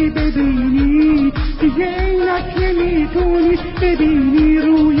نمیتونی ببینی، دیگه عینک نمیتونی ببینی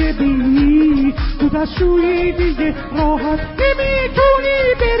روی بینی، تو دستشویی دیگه راحت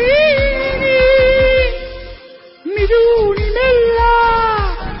نمیتونی برینی. میدونی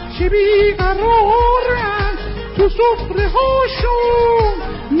ملت چه بیقرارن، تو سفره هاشون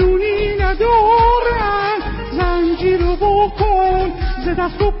نونی ندارن، زنجیر رو بکن ز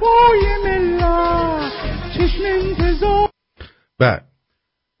دست و پای ملت چشم انتظار. بله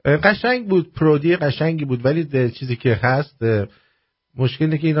قشنگ بود، پرودی قشنگی بود، ولی چیزی که هست مشکل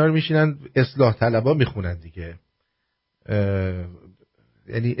اینه که اینا رو میشینن اصلاح طلبا میخونن دیگه،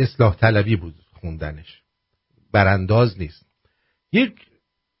 یعنی اصلاح طلبی بود خوندنش، برانداز نیست. یک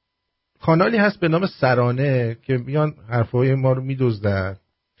کانالی هست به نام سرانه که میان حرفای ما رو میدزدن،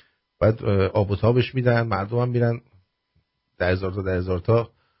 بعد آب و تابش میدن، مردم هم میرن 10,000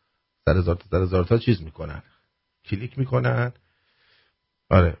 تا 100,000 تا چیز میکنن، کلیک میکنن.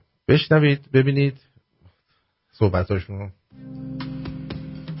 آره بشنوید ببینید صحبتاشون.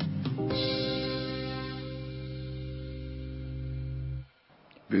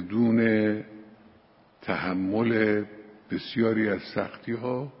 بدون تحمل بسیاری از سختی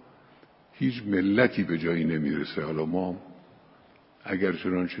ها هیچ ملتی به جایی نمیرسه. حالا ما اگر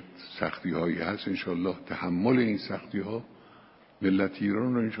چنانچه سختی هایی هست انشالله تحمل این سختی ها ملت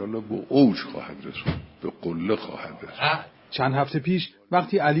ایران رو انشالله به اوج خواهد رسوند، به قله خواهد رسوند. چند هفته پیش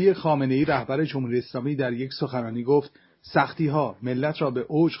وقتی علی خامنه‌ای رهبر جمهوری اسلامی در یک سخنرانی گفت سختی ها ملت را به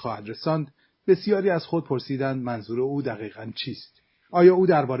اوج خواهد رساند، بسیاری از خود پرسیدند منظور او دقیقاً چیست؟ آیا او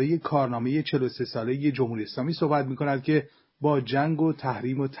درباره کارنامه 43 ساله جمهوری اسلامی صحبت می‌کند که با جنگ و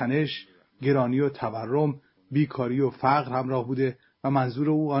تحریم و تنش، گرانی و تورم، بیکاری و فقر همراه بوده و منظور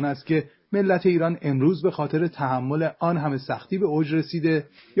او آن است که ملت ایران امروز به خاطر تحمل آن همه سختی به اوج رسیده،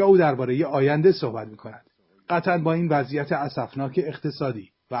 یا او درباره آینده صحبت می‌کند؟ قطعاً با این وضعیت اسفناک اقتصادی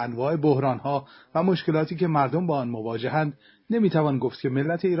و انواع بحران‌ها و مشکلاتی که مردم با آن مواجهند نمی‌توان گفت که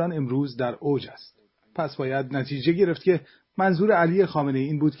ملت ایران امروز در اوج است. پس باید نتیجه گرفت که منظور علی خامنه‌ای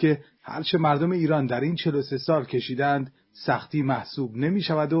این بود که هرچه مردم ایران در این 43 سال کشیدند سختی محسوب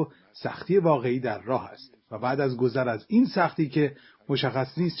نمی‌شود و سختی واقعی در راه است و بعد از گذر از این سختی که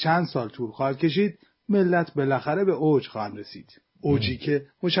مشخص نیست چند سال طول خواهد کشید ملت بالاخره به اوج خواهند رسید. اوجی که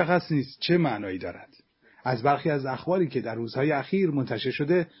مشخص نیست چه معنایی دارد. از برخی از اخباری که در روزهای اخیر منتشر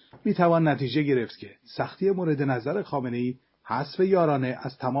شده میتوان نتیجه گرفت که سختی مورد نظر خامنه‌ای حذف یارانه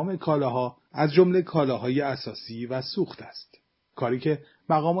از تمام کالاها از جمله کالاهای اساسی و سوخت است، کاری که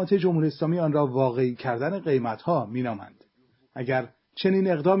مقامات جمهوری اسلامی آن را واقعی کردن قیمت‌ها مینامند. اگر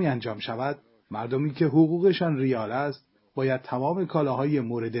چنین اقدامی انجام شود مردمی که حقوقشان ریال است باید تمام کالاهای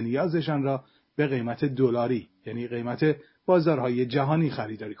مورد نیازشان را به قیمت دلاری یعنی قیمت بازارهای جهانی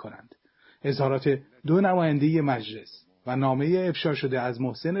خریداری کنند. اظهارات دو نماینده مجلس و نامه افشا شده از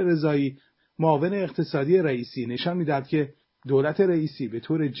محسن رضایی معاون اقتصادی رئیسی نشان می‌دهد که دولت رئیسی به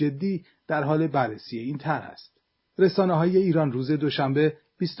طور جدی در حال بررسی این طرح است. رسانه‌های ایران روز دوشنبه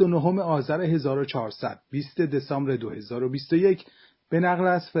 29 آذر 1400 20 دسامبر 2021 به نقل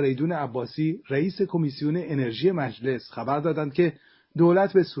از فریدون عباسی رئیس کمیسیون انرژی مجلس خبر دادند که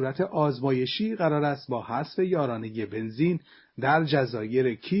دولت به صورت آزمایشی قرار است با حذف یارانه بنزین در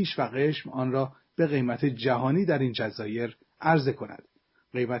جزایر کیش و قشم آن را به قیمت جهانی در این جزایر عرضه کند.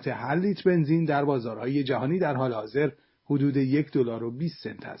 قیمت هر لیتر بنزین در بازارهای جهانی در حال حاضر حدود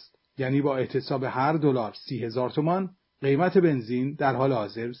 $1.20 است. یعنی با احتساب هر دلار 30,000 تومان، قیمت بنزین در حال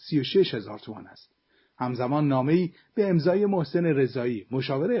حاضر 36,000 تومان است. همزمان نامه‌ای به امضای محسن رضایی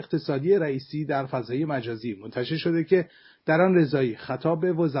مشاور اقتصادی رئیسی در فضای مجازی منتشر شده که در آن رضایی خطاب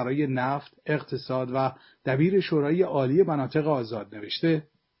به وزرای نفت، اقتصاد و دبیر شورای عالی مناطق آزاد نوشته: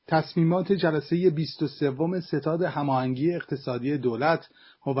 تصمیمات جلسه 23 ستاد هماهنگی اقتصادی دولت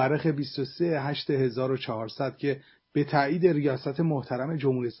مورخ 23/8/1400 که به تایید ریاست محترم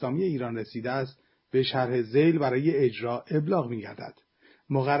جمهوری اسلامی ایران رسیده است به شرح ذیل برای اجرا ابلاغ می‌گردد.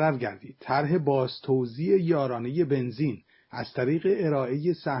 مقرر گردید طرح بازتوزیع یارانه بنزین از طریق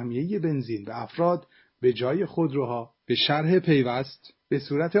ارائه سهمیه بنزین به افراد به جای خودروها به شرح پیوست به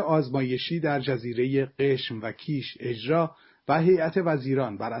صورت آزمایشی در جزیره قشم و کیش اجرا و هیئت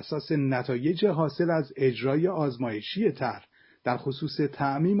وزیران بر اساس نتایج حاصل از اجرای آزمایشی طرح در خصوص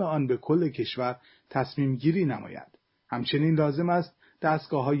تعمیم آن به کل کشور تصمیم گیری نماید. همچنین لازم است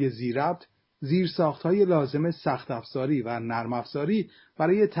دستگاه‌های زیرربط، زیرساخت‌های لازم سخت افزاری و نرم افزاری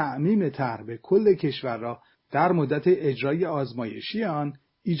برای تعمیم طرح به کل کشور را در مدت اجرای آزمایشی آن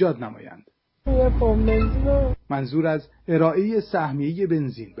ایجاد نمایند. منظور از ارائه سهمیه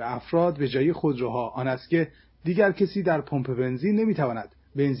بنزین به افراد به جای خودروها آن است که دیگر کسی در پمپ بنزین نمیتواند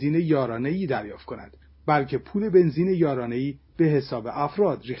بنزین یارانه‌ای دریافت کند، بلکه پول بنزین یارانه‌ای به حساب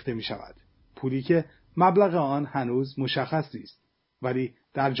افراد ریخته می شود. پولی که مبلغ آن هنوز مشخص نیست، ولی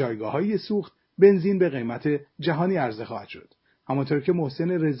در جایگاه‌های سوخت بنزین به قیمت جهانی عرضه خواهد شد. همانطور که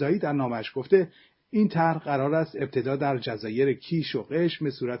محسن رضایی در نامش گفته این طرح قرار است ابتدا در جزایر کیش و قشم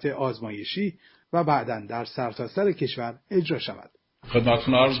به صورت آزمایشی و بعداً در سرتاسر کشور اجرا شود.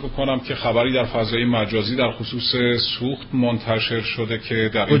 خدمتتون عرض بکنم که خبری در فضای مجازی در خصوص سوخت منتشر شده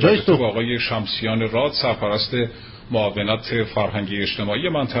که در این رابطه با آقای شمسیان راد سرپرست معاونت فرهنگی اجتماعی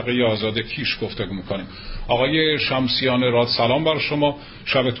منطقه آزاد کیش گفتگو میکنیم. آقای شمسیان راد سلام بر شما،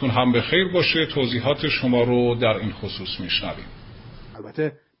 شبتون هم بخیر باشه. توضیحات شما رو در این خصوص میشنویم.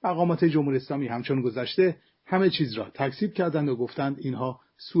 البته مقامات جمهوری اسلامی همچون گذشته همه چیز را تکذیب کردند و گفتند اینها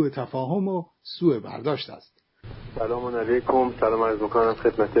سوء تفاهم و سوء برداشت است. سلام علیکم، سلام عرض میکنم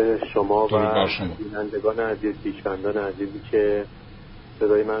خدمت شما و بینندگان عزیز، پیشوندان عزیزی که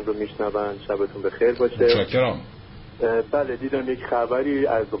صدای من رو میشنوند. شبتون بخیر باشه. متشکرم. بله، دیدم یک خبری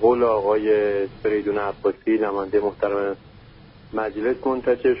از قول آقای فریدون عباسی نماینده محترم مجلس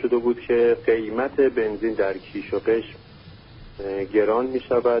منتشر شده بود که قیمت بنزین در کیش و قشم گران می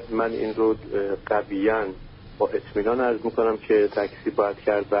شود. من این رو قویاً با اطمینان عرض میکنم که تکذیب باید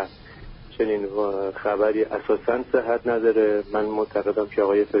کرد و چنین خبری اساساً صحت نداره. من معتقدم که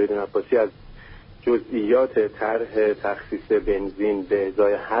آقای فریدون عباسی از جزئیات طرح تخصیص بنزین به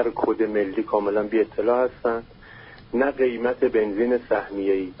ازای هر کد ملی کاملا بی اطلاع هستند. نه قیمت بنزین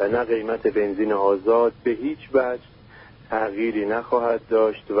سهمیه‌ای و نه قیمت بنزین آزاد به هیچ وجه تغییری نخواهد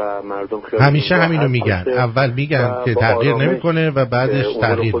داشت و مردم خیلی همیشه همینو میگن. اول میگن که تغییر نمیکنه و بعدش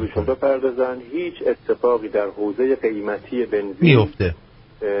تغییر خودشون بپردازن. هیچ اتفاقی در حوزه قیمتی بنزین میفته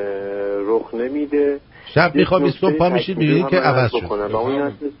رخ نمیده. شب میخوابی صبح پا میشید میبینید که عوض شد. و اون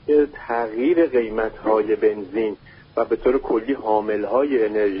هست که تغییر قیمت‌های بنزین و به طور کلی حامل‌های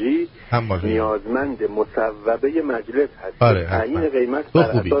انرژی نیازمند مصوبه مجلس هست. تعیین قیمت بر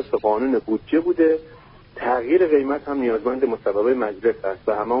اساس قانون بودجه بوده، تغییر قیمت هم نیازمند مصوبه مجلس هست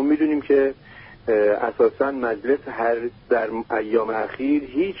و هممون میدونیم که اساساً مجلس در ایام اخیر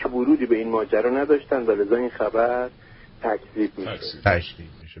هیچ ورودی به این ماجرا نداشتن و لذا این خبر تکذیب میشه.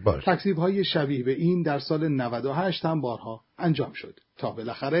 تکذیب‌های شبیه به این در سال 98 هم بارها انجام شد تا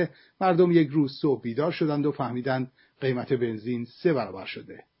بالاخره مردم یک روز صبح بیدار شدند و فهمیدند قیمت بنزین 3 برابر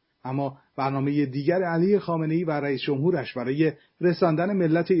شده. اما برنامه دیگر علی خامنه‌ای و رئیس جمهورش برای رساندن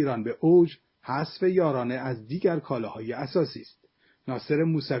ملت ایران به اوج حذف یارانه از دیگر کالاهای اساسی است. ناصر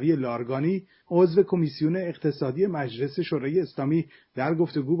موسوی لارگانی عضو کمیسیون اقتصادی مجلس شورای اسلامی در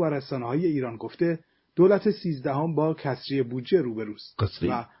گفتگو با رسانه‌های ایران گفته دولت 13 با کسری بودجه روبروست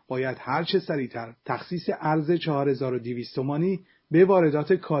و باید هرچه سریعتر تخصیص ارز 4200 تومانی به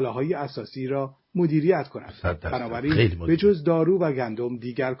واردات کالاهای اساسی را مدیریت کند. بنابراین به جز دارو و گندم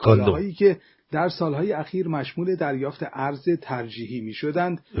دیگر کالاهایی که در سالهای اخیر مشمول دریافت ارز ترجیحی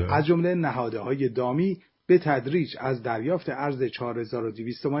می‌شدند از جمله نهادهای دامی به تدریج از دریافت ارز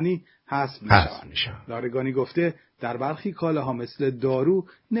 4200 تومانی حذف می‌شوند. لارگانی گفته در برخی کالاها مثل دارو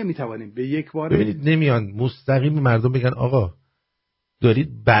نمی‌توانیم به یک باره ببینید نمیان مستقیم مردم بگن آقا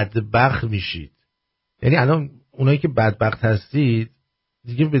دارید بدبخت میشید. یعنی الان اونایی که بدبخت هستید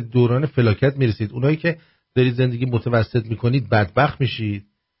دیگه به دوران فلاکت میرسید. اونایی که دارید زندگی متوسط میکنید بدبخت میشید.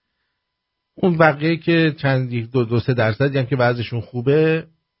 اون بقیه که چند 2-3% هم که وضعشون خوبه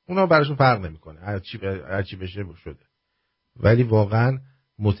اونا براشون فرق نمیکنه. هرچی بشه شده. ولی واقعا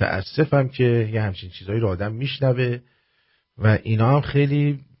متاسفم که یه همچین چیزایی رو آدم میشنوه و اینا هم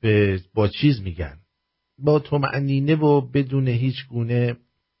خیلی با چیز میگن، با طمأنینه و بدون هیچ گونه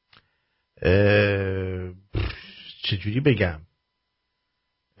چجوری بگم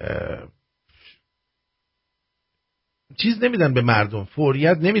چیز نمیدن به مردم،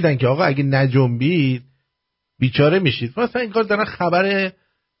 فوریت نمیدن که آقا اگه نجنبید بیچاره میشید. مثلا این کار دارن خبر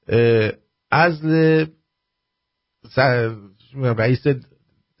عزل رئیس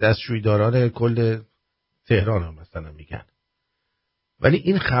دستشویداران کل تهران هم مثلا میگن، ولی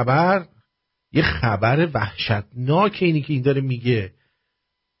این خبر یه خبر وحشتناک اینی که این داره میگه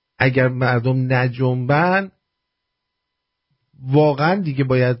اگر مردم نجنبن واقعا دیگه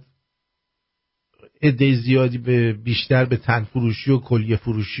باید عده زیادی به بیشتر به تن فروشی و کلیه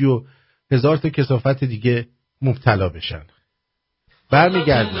فروشی و هزار تا کثافت دیگه مبتلا بشن.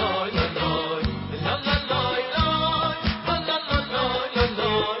 برمیگردیم.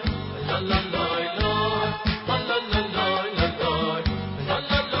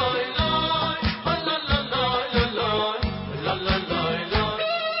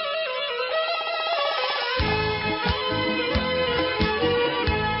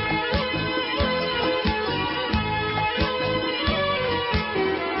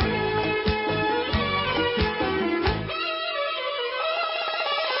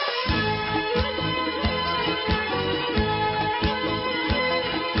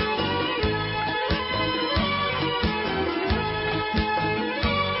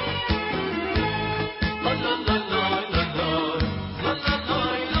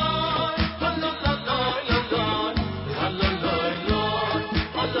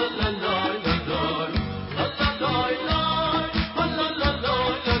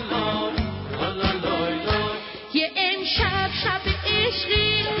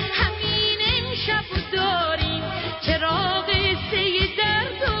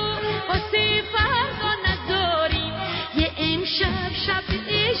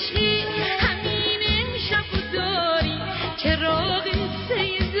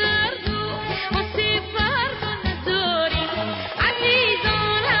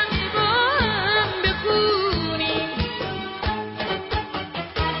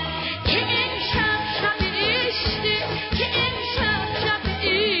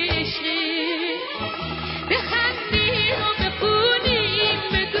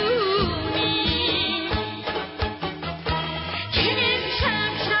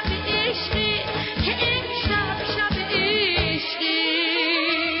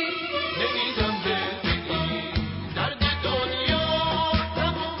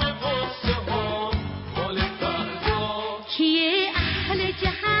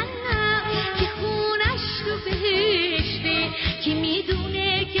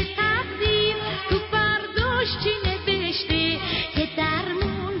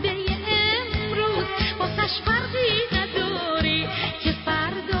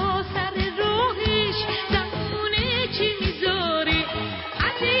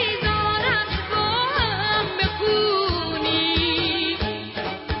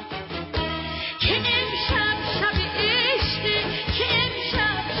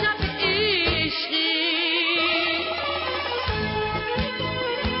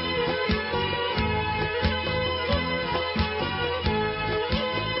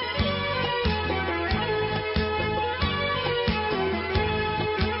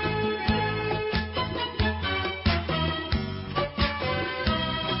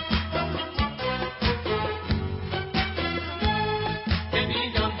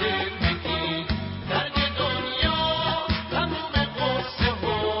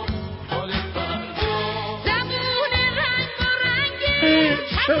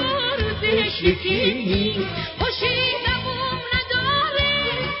 بشکنی خوشیدمون نداره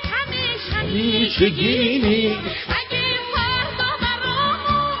همیشگینی اگه فردا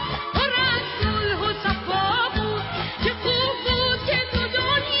برامون پر از صلح و صفا بود چه خوب بود که تو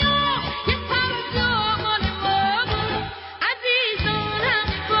دنیا یه ترجمان ما بود عزیزانم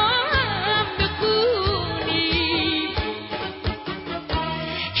با هم بخونیم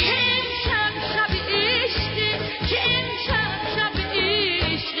که امشب شب عشقه که امشب شب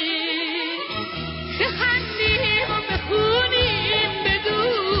عشقه بخندیم و بخونیم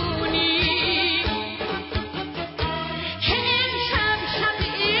بدونیم که امشب شب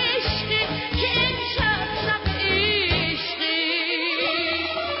عشقه که امشب شب عشقه.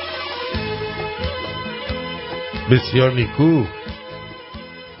 بسیار نیکو.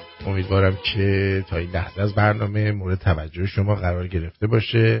 امیدوارم که تا این لحظه از برنامه مورد توجه شما قرار گرفته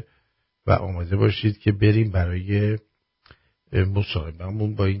باشه و آماده باشید که بریم برای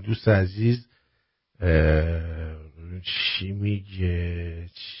مصاحبهمون با این دوست عزیز. چی میگه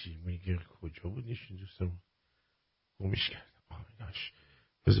کجا بودیش این دوستمون؟ گمش کردم.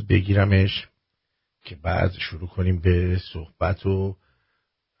 بذار بگیرمش که بعد شروع کنیم به صحبت و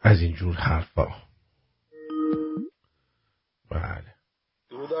از اینجور حرفا. بله.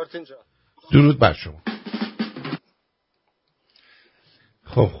 درود آرتین جان. درود بر شما.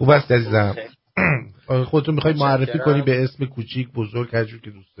 خب خوب است عزیزم. خودتون میخوای معرفی کنی به اسم کوچیک بزرگ هر جور که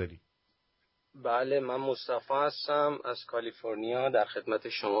دوست داری؟ بله، من مصطفی هستم از کالیفرنیا، در خدمت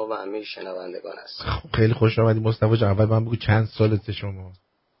شما و همه شنوندگان هستم. خب خیلی خوش آمدی مصطفی جان. اول من بگو چند سالته شما؟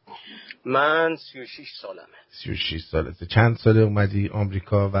 من 36 سالمه. 36 سالته. چند ساله اومدی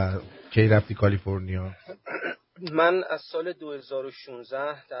آمریکا و کی رفتی کالیفرنیا؟ من از سال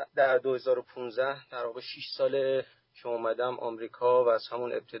 2016 در 2015 در واقع 6 ساله که اومدم آمریکا و از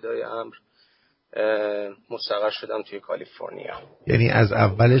همون ابتدای امر مستقر شدم توی کالیفرنیا. یعنی از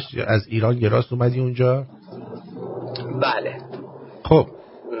اولش از ایران یه راست اومدی اونجا؟ بله. خب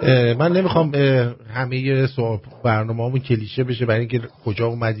من نمیخوام همه برنامه‌مون کلیشه بشه برای اینکه کجا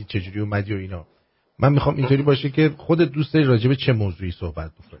اومدی چجوری اومدی و اینا. من میخوام اینطوری باشه که خودت دوست داری راجع به چه موضوعی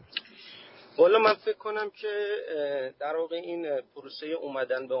صحبت بکنی. والا من فکر کنم که در واقع این پروسه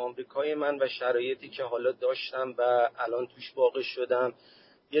اومدن به آمریکای من و شرایطی که حالا داشتم و الان توش واقع شدم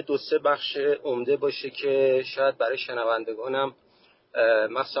یه 2-3 بخش عمده باشه که شاید برای شنوندگانم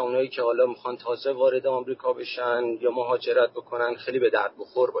مثلا اونایی که حالا میخوان تازه وارد آمریکا بشن یا مهاجرت بکنن خیلی به درد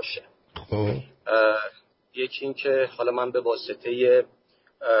بخور باشه. یکی این که حالا من به واسطه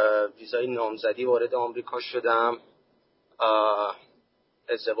ویزای نامزدی وارد آمریکا شدم،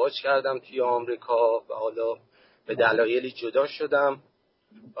 ازدواج کردم توی آمریکا و حالا به دلایلی جدا شدم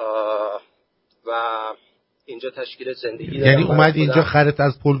و اینجا تشکیل زندگی دادم. یعنی اومدی اینجا خرت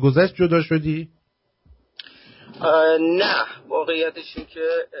از پل گذشت جدا شدی؟ نه، واقعیتش این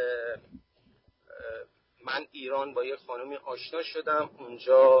که من ایران با یه خانومی آشنا شدم.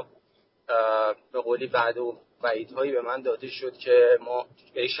 اونجا به قولی بعد و وعیدهایی به من داده شد که ما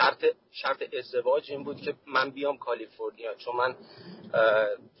شرط ازدواج این بود که من بیام کالیفرنیا، چون من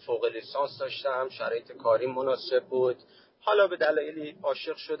فوق لیسانس داشتم، شرایط کاری مناسب بود. حالا به دلایلی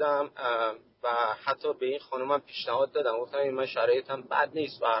عاشق شدم و حتی به این خانومم پیشنهاد دادم، گفتم من شرایطم بد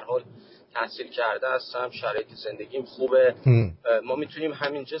نیست، به هر حال تحصیل کرده هستم، شرایط زندگیم خوبه، ما میتونیم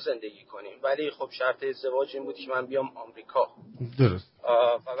همینجا زندگی کنیم، ولی خب شرط ازدواج این بود که من بیام آمریکا. درست.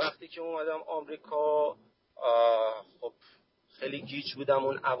 و وقتی که اومدم آمریکا خب خیلی گیج بودم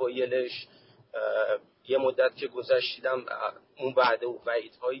اون اوایلش. یه مدت که گذشتیدم اون بعد و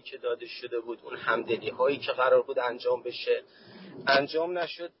وعیدهایی که داده شده بود، اون همدلی هایی که قرار بود انجام بشه انجام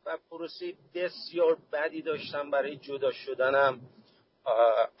نشد و پروسه بسیار بدی داشتم برای جدا شدنم.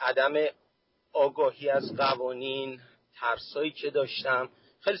 عدم آگاهی از قوانین، ترسایی که داشتم،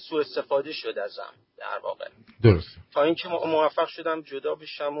 خیلی سوء استفاده شد ازم در واقع. درست. تا اینکه موفق شدم جدا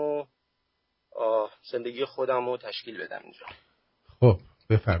بشم و زندگی خودم رو تشکیل بدم اینجا. خب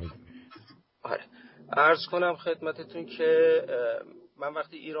بفرمایید. آره، عرض کنم خدمتتون که من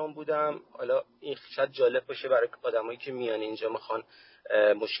وقتی ایران بودم، حالا این شاید جالب باشه برای آدمایی که میان اینجا میخوان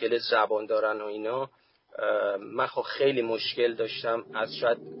مشکل زبان دارن و اینا، من خب خیلی مشکل داشتم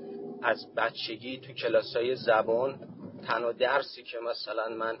از بچگی تو کلاسای زبان. تنها درسی که مثلا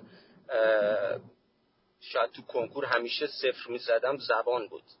من شاید تو کنکور همیشه 0 میزدم زبان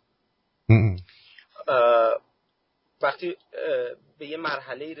بود. وقتی به یه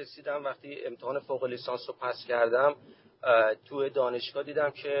مرحله رسیدم، وقتی امتحان فوق لیسانس رو پس کردم، تو دانشگاه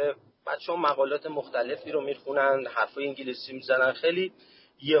دیدم که بچه‌ها مقالات مختلفی رو میخونن، حرفای انگلیسی میزنن. خیلی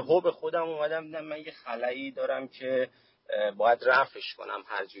یهو به خودم اومدم دیدم من یه خلایی دارم که باید رفعش کنم.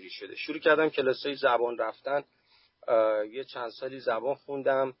 هر جوری شده شروع کردم کلاسای زبان رفتن. یه چند سالی زبان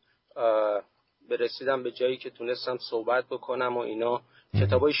خوندم. برسیدم به جایی که تونستم صحبت بکنم و اینا.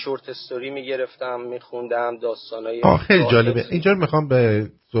 کتابای شورت استوری میگرفتم میخوندم، داستانای خیلی جالبه. اینجا میخوام به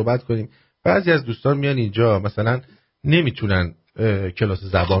صحبت کنیم. بعضی از دوستان میان اینجا مثلا نمیتونن کلاس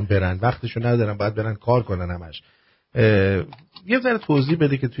زبان برن، وقتشو ندارن، باید برن کار کنن همش. یه ذره توضیح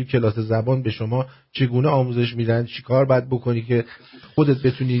بده که توی کلاس زبان به شما چگونه آموزش میدن، چی کار باید بکنی که خودت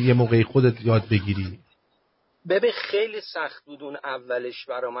بتونی یه موقعی خودت یاد بگیری. ببین خیلی سخت بود اون اولش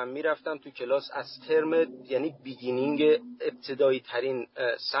برا من. میرفتم تو کلاس از ترم، یعنی بیگینینگ، ابتدایی ترین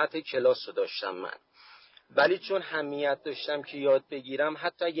سطح کلاس رو داشتم من، ولی چون همیت داشتم که یاد بگیرم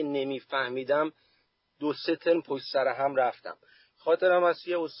حتی اگه نمیفهمیدم 2-3 ترم پشت سر هم رفتم. خاطرم از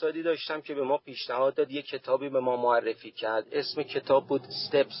یه استادی داشتم که به ما پیشنهاد داد، یه کتابی به ما معرفی کرد، اسم کتاب بود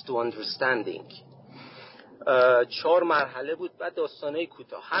Steps to Understanding. 4 مرحله بود، بعد داستانای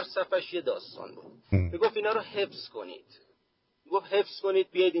کوتاه، هر صفحش یه داستان بود. میگفت اینا رو حفظ کنید، میگفت حفظ کنید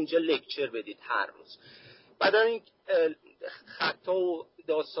بیاید اینجا لکچر بدید هر روز. بعد این خطا و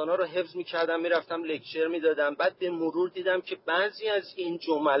داستانا رو حفظ میکردم میرفتم لکچر میدادم. بعد به مرور دیدم که بعضی از این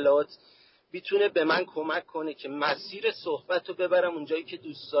جملات میتونه به من کمک کنه که مسیر صحبت رو ببرم اونجایی که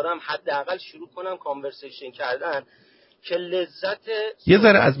دوست دارم، حداقل شروع کنم کانورسیشن کردن که لذت. یه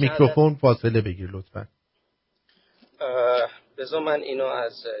ذره از میکروفون فاصله بگیر لطفاً. بذار من اینو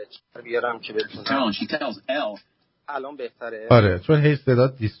از بیارم که بتونم. الان بهتره؟ آره، چون هی صدا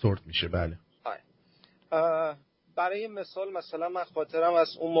دیستورت میشه. بله. برای مثلا من خاطرم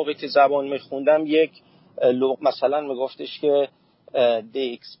از اون موقع که زبان میخوندم، یک مثلا میگفتش که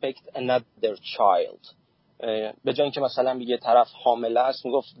they expect another child. به جای اینکه مثلا بگه طرف حامله است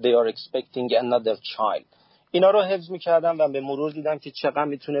میگفت they are expecting another child. اینا رو حفظ میکردم و به مرور دیدم که چقدر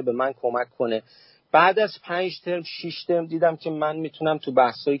میتونه به من کمک کنه. بعد از 5 ترم 6 ترم دیدم که من میتونم تو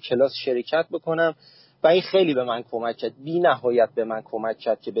بحث‌های کلاس شرکت بکنم و این خیلی به من کمک کرد، بی نهایت به من کمک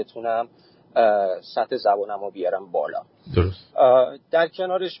کرد که بتونم سطح زبانم رو بیارم بالا. درست. در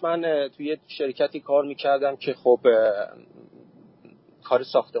کنارش من توی شرکتی کار میکردم که خب کار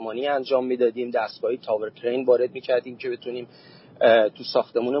ساختمانی انجام میدادیم، دستگاهی تاور کرین وارد میکردیم که بتونیم تو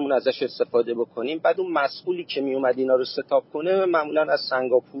ساختمونمون ازش استفاده بکنیم. بعد اون مسئولی که میومد اینا رو ستاپ کنه معمولا از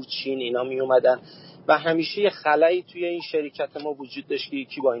سنگاپور، چین اینا میومدن و همیشه یه خلایی توی این شرکت ما وجود داشت که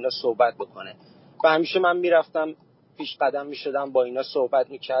یکی با اینا صحبت بکنه و همیشه من میرفتم پیش قدم میشدم با اینا صحبت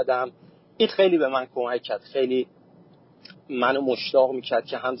میکردم. این خیلی به من کمک کرد، خیلی منو مشتاق میکرد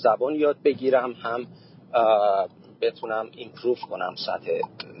که هم زبان یاد بگیرم هم بتونم ایمپروف کنم سطح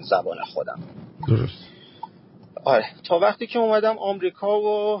زبان خودم. درست. آره، تا وقتی که اومدم آمریکا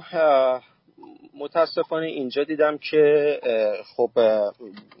و متاسفانه اینجا دیدم که خب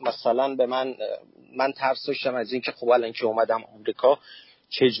مثلا به من ترس داشتم از این که خب الان که اومدم آمریکا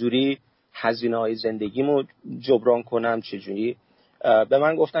چجوری هزینه‌های زندگیمو جبران کنم، چجوری. به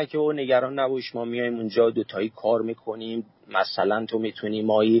من گفتن که او نگران نباش، ما میایم اونجا دوتایی کار میکنیم، مثلا تو میتونی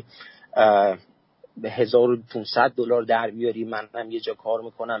مایی به $1,500 در بیاری، منم یه جا کار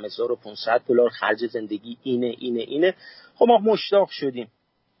میکنم $1,500 خرج زندگی اینه. خب ما مشتاق شدیم،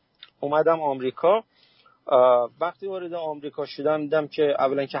 اومدم آمریکا. وقتی وارد آمریکا شدم دیدم که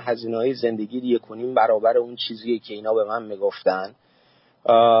اولا که هزینه‌های زندگی 1.5 برابر اون چیزیه که اینا به من میگفتن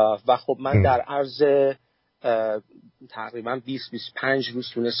و خب من در عرض تقریبا 20-25 روز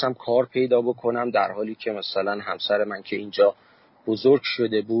تونستم کار پیدا بکنم، در حالی که مثلا همسر من که اینجا بزرگ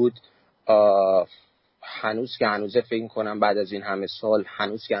شده بود هنوزه فکر کنم بعد از این همه سال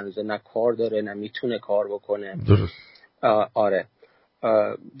هنوزه نه کار داره نه میتونه کار بکنه. درست. آره.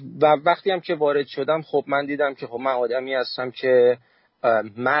 و وقتی هم که وارد شدم خب من دیدم که خب من آدمی هستم که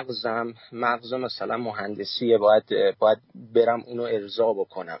مغز مثلا مهندسیه، باید برم اونو ارضا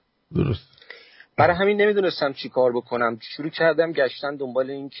بکنم. درست. برای همین نمیدونستم چی کار بکنم. شروع کردم گشتن دنبال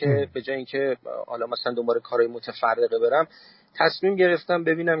این که به جای این که حالا مثلا دنبال کارهای متفرقه برم، تصمیم گرفتم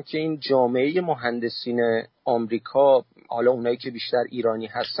ببینم که این جامعه مهندسین آمریکا، حالا اونایی که بیشتر ایرانی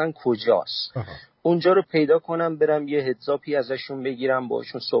هستن، کجاست. اونجا رو پیدا کنم، برم یه هدزاپی ازشون بگیرم،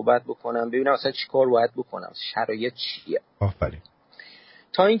 باشون صحبت بکنم، ببینم اصلا چی کار باید بکنم، شرایط چیه. آفرین.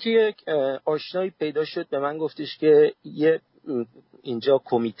 تا اینکه یک آشنایی پیدا شد به من گفتش که یه اینجا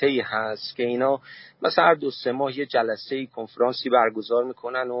کمیته‌ای هست که اینا مثلا هر 2-3 ماه یه جلسه‌ای کنفرانسی برگزار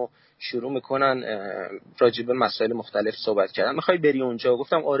میکنن و شروع میکنن راجع به مسائل مختلف صحبت کردن. میخوای بری اونجا؟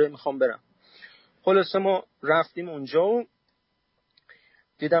 گفتم آره میخوام برم. خلاصه ما رفتیم اونجا و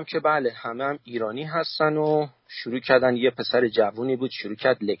دیدم که بله همه هم ایرانی هستن و شروع کردن. یه پسر جوونی بود شروع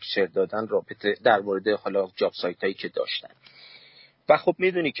کرد لکچر دادن رابطه در مورد حالا جاب سایتایی که داشتن. و خب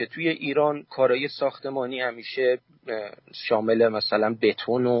میدونی که توی ایران کارهای ساختمانی همیشه شامل مثلا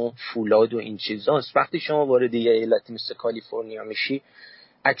بتون و فولاد و این چیزاست. وقتی شما وارد یه ایالتی مثل کالیفرنیا میشی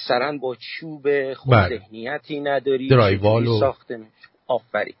اکثرا با چوب، خود ذهنیتی نداری، درایوال و ساخته میشه.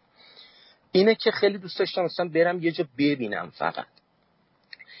 آفرین. اینه که خیلی دوست داشتم مثلا برم یه جا ببینم. فقط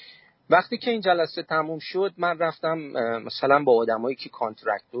وقتی که این جلسه تموم شد من رفتم مثلا با آدمایی که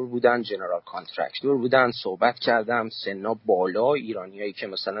کانترکتور بودن، جنرال کانترکتور بودن، صحبت کردم. سنا بالا، ایرانیایی که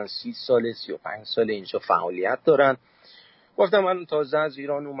مثلا 30 سال 35 سال اینجا فعالیت دارن. گفتم من تازه از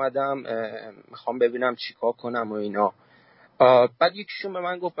ایران اومدم، میخوام ببینم چیکار کنم و اینا. بعد یکیشون به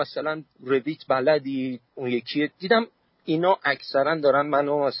من گفت مثلا رویت بلدی؟ اون یکی دیدم اینا اکثرا دارن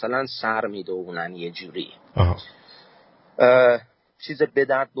منو مثلا سر میدونن یه جوری. چیز به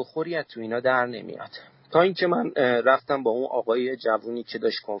درد بخوری از تو اینا در نمیاد. تا اینکه من رفتم با اون آقای جوونی که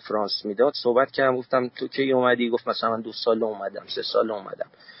داشت کنفرانس میداد صحبت کردم. گفتم تو کی اومدی؟ گفت مثلا من 2 سال اومدم، 3 سال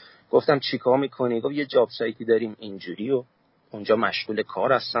اومدم. گفتم چیکار میکنی؟ گفت یه جاب سایتی داریم اینجوری و اونجا مشغول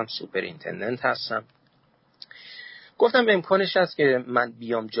کار هستم، سوپرینتندنت هستم. گفتم امکانش هست که من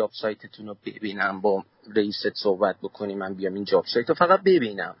بیام جاب سایتتون رو ببینم، با رئیست صحبت بکنیم، من بیام این جاب سایت رو فقط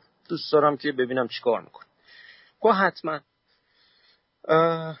ببینم، دوست دارم که ببینم چیکار میکنی. گفت حتما.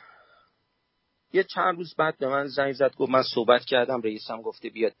 یه چند روز بعد به من زنگ زد، گفت من صحبت کردم، رئیسم گفته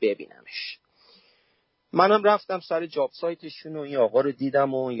بیاد ببینمش. منم رفتم سر جاب سایتشون و این آقا رو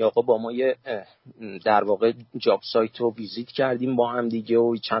دیدم و این آقا با ما یه در واقع جاب سایت رو ویزیت کردیم با هم دیگه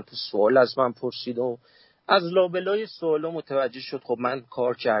و چند تا سوال از من پرسید و از لابلای سوالا متوجه شد خب من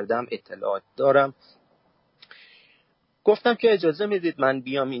کار کردم، اطلاعات دارم. گفتم که اجازه میدید من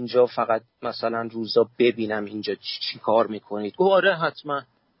بیام اینجا فقط مثلا روزا ببینم اینجا چی کار میکنید؟ گفت آره حتما.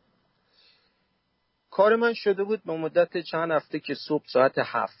 کار من شده بود به مدت چند هفته که صبح ساعت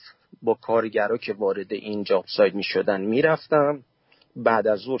 7 با کارگرها که وارد این جاب سایت میشدن میرفتم، بعد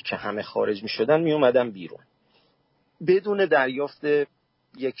از ظهر که همه خارج میشدن میومدم بیرون بدون دریافت $1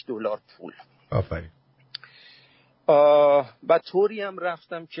 پول. آفرین. و طوری هم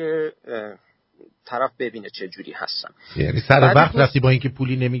رفتم که طرف ببینه چه جوری هستم. یعنی سر وقت رفتی، با اینکه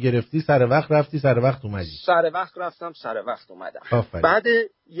پولی نمیگرفتی سر وقت رفتی، سر وقت اومدی؟ سر وقت رفتم، سر وقت اومدم. آفرین. بعد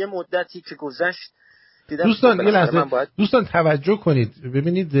یه مدتی که گذشت دیدم دوستان یه لحظه دوستان توجه کنید،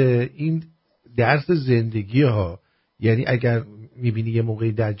 ببینید این درس زندگی ها، یعنی اگر میبینی یه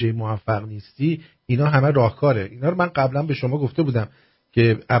موقعی در جای موفق نیستی، اینا همه راهکاره. اینا رو من قبلا به شما گفته بودم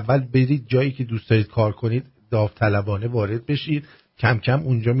که اول برید جایی که دوست دارید کار کنید، داوطلبانه وارد بشید، کم کم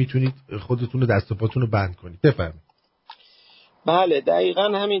اونجا میتونید خودتون رو دست و پاتون رو بند کنید. بفرمایید. بله دقیقاً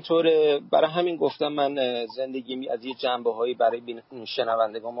همینطوره. برای همین گفتم من زندگی از یه جنبه‌هایی برای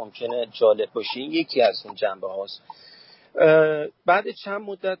شنوندگان ممکنه جالب باشه. یکی از اون جنبه‌هاست. بعد چند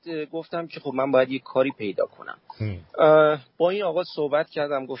مدت گفتم که خب من باید یه کاری پیدا کنم. با این آقا صحبت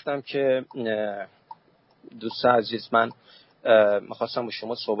کردم، گفتم که دوست عزیز من می‌خواستم با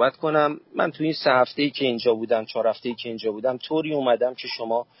شما صحبت کنم. من توی این 3 هفته‌ای که اینجا بودم، 4 هفته‌ای که اینجا بودم، طوری اومدم که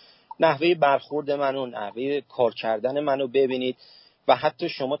شما نحوه برخورد منو، نحوه کار کردن منو ببینید و حتی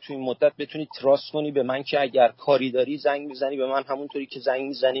شما توی این مدت بتونید تراست کنی به من که اگر کاری داری زنگ میزنی به من، همونطوری که زنگ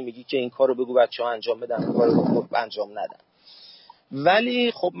میزنی میگی که این کارو بگو بچه‌ها انجام بدن، کارو انجام ندن.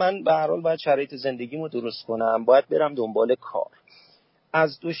 ولی خب من به هر حال باید شرایط زندگیمو درست کنم، باید برم دنبال کار.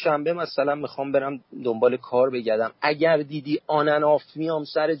 از دوشنبه مثلا میخوام برم دنبال کار بگردم. اگر دیدی آن اند آف میام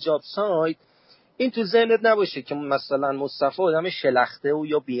سر جاب سایت، این تو ذهنت نباشه که مثلا مصطفی آدم شلخته و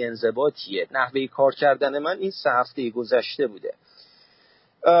یا بی‌انضباطیه. نحوه کار کردن من این 3 هفته گذشته بوده.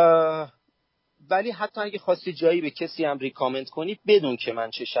 ولی حتی اگه خواستی جایی به کسی هم ریکامند کنی، بدون که من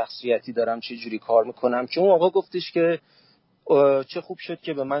چه شخصیتی دارم، چه جوری کار میکنم. که اون آقا گفتش که چه خوب شد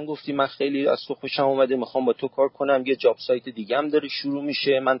که به من گفتی، من خیلی از تو خوشم اومده، میخوام با تو کار کنم، یه جاب سایت دیگه هم داره شروع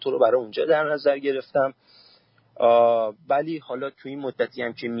میشه، من تو رو برای اونجا در نظر گرفتم. ولی حالا تو این مدتی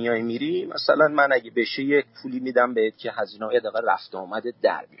هم که میای میری، مثلا من اگه بشه یک پولی میدم بهت که هزینه‌های دقیقه رفت آمده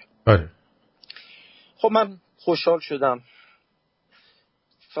در بیاد. آره. خب من خوشحال شدم.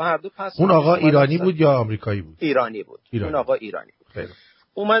 فردا پس اون آقا ایرانی بود یا آمریکایی بود؟ ایرانی بود. اون آقا ایرانی بود. خیلی.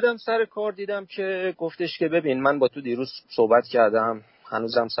 اومدم سر کار، دیدم که گفتش که ببین من با تو دیروز صحبت کردم،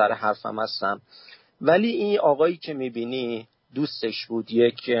 هنوزم سر حرفم هستم، ولی این آقایی که میبینی دوستش بود،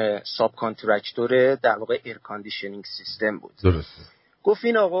 یک ساب کانترکتور در واقع ایر کاندیشنینگ سیستم بود. درسته. گفت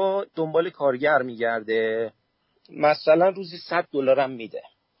این آقا دنبال کارگر میگرده، مثلا روزی $100 هم میده.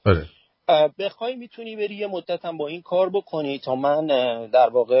 آره. بخوای میتونی بری یه مدت هم با این کار بکنی تا من در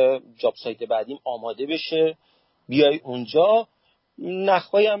واقع جاب سایت بعدیم آماده بشه، بیای اونجا،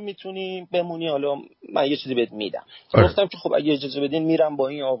 نخواهی هم میتونی بمونی، حالا من یه چیزی بهت میدم. آره. گفتم که خب اگه اجازه بدین میرم با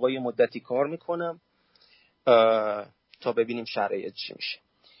این آقای مدتی کار میکنم تا ببینیم شرایط چی میشه.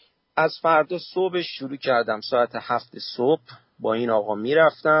 از فردا صبح شروع کردم، ساعت 7 صبح با این آقا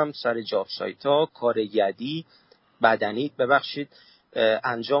میرفتم سر جاب سایت ها، کار یدی بدنی. ببخشید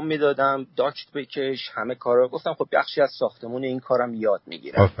انجام میدادم، داکت بکش، همه کارا. گفتم خب بخشی از ساختمون این کارم یاد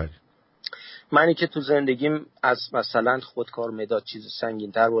میگیرم. منی که تو زندگیم از مثلا خودکار مداد چیز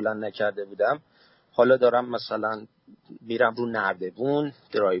سنگین‌تر بلند نکرده بودم، حالا دارم مثلا میرم رو نردبون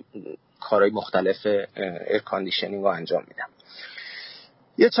کارهای مختلف ایر کاندیشنینگ رو انجام میدم.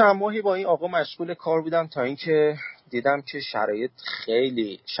 یه چند ماهی با این آقا مشغول کار بودم تا اینکه دیدم که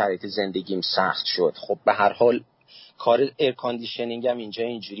شرایط زندگیم سخت شد. خب به هر حال کار ایر کاندیشنینگ هم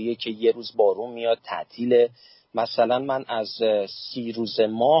اینجوریه که یه روز بارون میاد تعطیله. مثلا من از 30 روز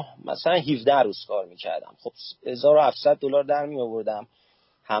ماه مثلا 17 روز کار میکردم. خب $1,700 در میآوردم.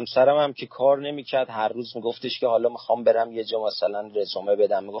 همسرم هم که کار نمیکرد هر روز میگفتش که حالا میخوام برم یه جا مثلا رزومه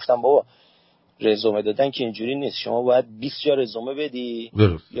بدم. میگفتم بابا رزومه دادن که اینجوری نیست، شما باید 20 جا رزومه بدی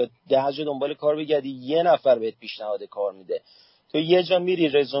یا 10 جا دنبال کار بگردی، یه نفر بهت پیشنهاد کار میده. تو یه جا میری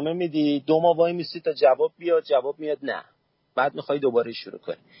رزومه میدی، 2 ماه وای میسی تا جواب میاد نه، بعد میخوای دوباره شروع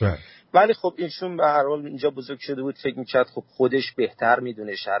کنی. ولی خب ایشون به هر حال اینجا بزرگ شده بود، فکر میکرد خب خودش بهتر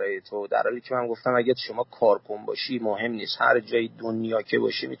میدونه شرایطو، در حالی که من گفتم اگه شما کارکن باشی مهم نیست، هر جای دنیا که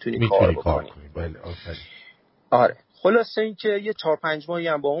باشی میتونی کار بکنی. بله آفرین. آره خلاصه این که یه 4-5 ماهی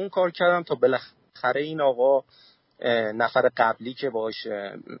هم با اون کار کردم تا بالاخره این آقا نفر قبلی که باهاش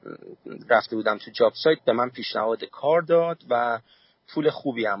رفته بودم تو جاب سایت به من پیشنهاد کار داد و پول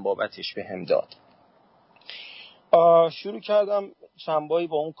خوبی هم بابتش بهم داد. شروع کردم چند ماهی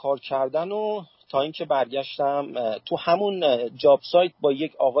با اون کار کردن و تا اینکه برگشتم تو همون جاب سایت با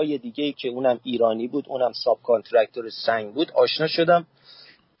یک آقای دیگه‌ای که اونم ایرانی بود، اونم ساب کانترکتور سنگ بود، آشنا شدم.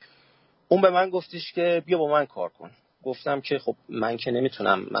 اون به من گفتش که بیا با من کار کن. گفتم که خب من که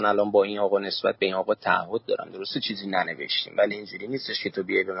نمیتونم، من الان با این آقا نسبت به این آقا تعهد دارم، درسته چیزی ننوشتیم ولی اینجوری نیستش که تو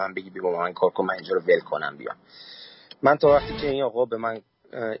بیای به من بگی بیا با من کار کن من اینجا رو ول کنم بیام. من تا وقتی که این آقا به من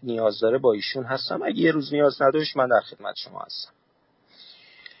نیاز داره با ایشون هستم، اگه یه روز نیاز نداشت من در خدمت شما هستم.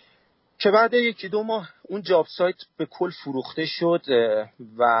 که بعد 1-2 ماه اون جاب سایت به کل فروخته شد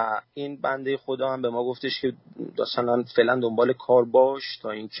و این بنده خدا هم به ما گفتش که مثلا فعلا دنبال کار باش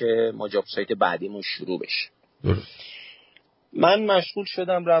تا اینکه ما جاب سایت بعدیمون شروع بشه. من مشغول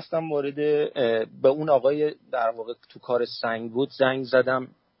شدم، رفتم وارد به اون آقای در واقع تو کار سنگ بود زنگ زدم،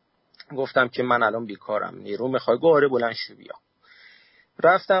 گفتم که من الان بیکارم، نیرو میخوای؟ گفت آره بلند شو بیا.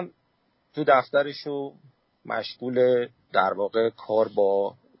 رفتم تو دفترشو، مشغول در واقع کار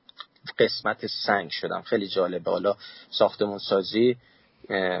با قسمت سنگ شدم. خیلی جالبه. حالا ساختمون سازی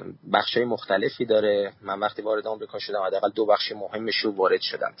بخشای مختلفی داره. من وقتی وارد آمریکا شدم حداقل 2 بخش مهمش رو وارد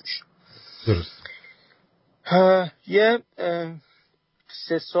شدم توش. درست. یه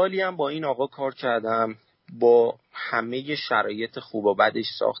 3 سالی هم با این آقا کار کردم، با همه شرایط خوب و بدش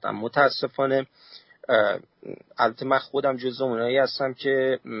ساختم. متاسفانه البته من خودم جزو اونایی هستم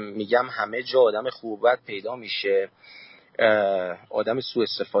که میگم همه جا آدم خوب و بد پیدا میشه، آدم سوء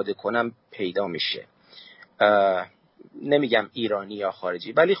استفاده کنم پیدا میشه، نمیگم ایرانی یا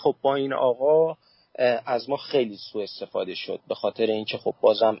خارجی، ولی خب با این آقا از ما خیلی سوء استفاده شد به خاطر اینکه خب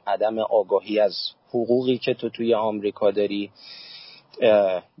بازم عدم آگاهی از حقوقی که تو توی آمریکا داری.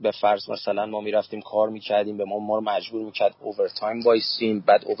 به فرض مثلا ما میرفتیم کار میکردیم، به ما رو مجبور میکرد اوورتایم وایسیم،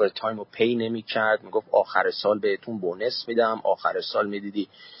 بعد اوورتایم رو پی نمیکرد، میگفت آخر سال بهتون بونس میدم، آخر سال میدیدی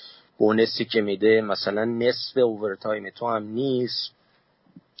بونسی که میده مثلا نصف اوورتایم تو هم نیست.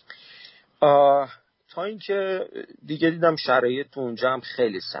 تا اینکه دیگه دیدم شرایط تو اونجا هم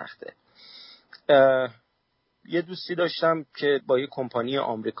خیلی سخته. یه دوستی داشتم که با یه کمپانی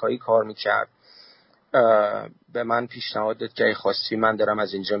آمریکایی کار میکرد، به من پیشنهاد داد که خواستی من دارم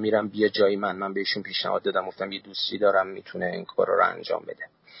از اینجا میرم بیا جای من بهشون پیشنهاد دادم، گفتم یه دوستی دارم میتونه این کارا رو انجام بده.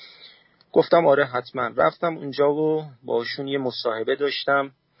 گفتم آره حتما. رفتم اونجا و باشون یه مصاحبه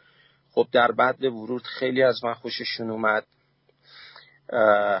داشتم. خب در بعد ورود خیلی از من خوششون اومد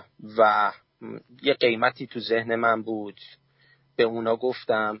و یه قیمتی تو ذهن من بود، به اونا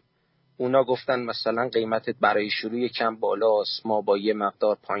گفتم، اونا گفتن مثلا قیمتت برای شروع یکم بالاست، ما با یه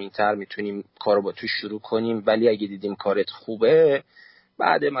مقدار پایین‌تر میتونیم کارو با تو شروع کنیم، ولی اگه دیدیم کارت خوبه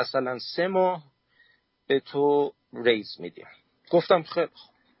بعد مثلا 3 ماه به تو ریز میدیم. گفتم خیلی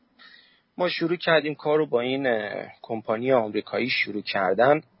خوب. ما شروع کردیم کارو با این کمپانی آمریکایی شروع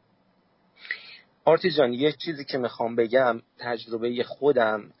کردن. آرتی جان یه چیزی که میخوام بگم، تجربه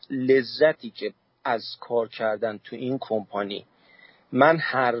خودم، لذتی که از کار کردن تو این کمپانی من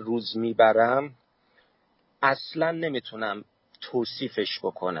هر روز میبرم اصلا نمیتونم توصیفش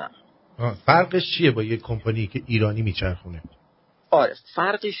بکنم. فرقش چیه با یه کمپانی که ایرانی میچرخونه؟ آره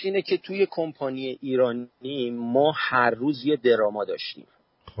فرقش اینه که توی کمپانی ایرانی ما هر روز یه دراما داشتیم.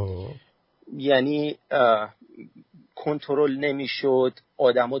 خب یعنی کنترل نمیشد،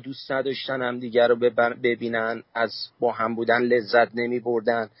 آدما دوست نداشتن هم دیگر رو ببینن، از با هم بودن لذت نمی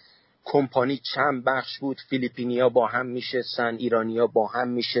بردن. کمپانی چند بخش بود، فیلیپینیا با هم میشستن، ایرانیا با هم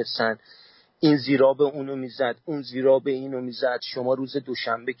میشستن، این زیرا به اونو میزد، اون زیرا به اینو میزد. شما روز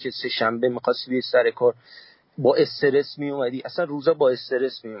دوشنبه که سه شنبه میخواستی بیای سر کار با استرس میومدی، اصلا روزا با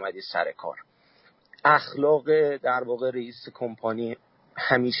استرس میومدی سر کار. اخلاق در واقع رئیس کمپانی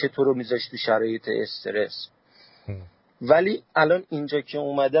همیشه تو رو میذاشت تو شرایط استرس. ولی الان اینجا که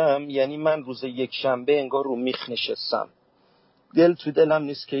اومدم، یعنی من روز یک شنبه انگار رو میخ نشستم، دل تو دلم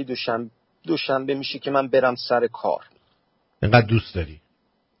نیست که دوشنبه میشه که من برم سر کار. انقدر دوست داری؟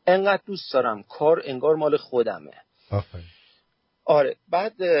 انقدر دوست دارم، کار انگار مال خودمه. آفرین. آره.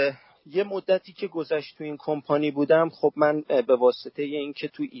 بعد یه مدتی که گذشت تو این کمپانی بودم، خب من به واسطه این که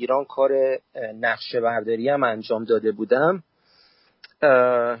تو ایران کار نقشه برداری هم انجام داده بودم،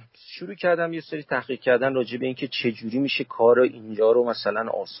 شروع کردم یه سری تحقیق کردن راجع به این که چجوری میشه کار اینجا رو مثلا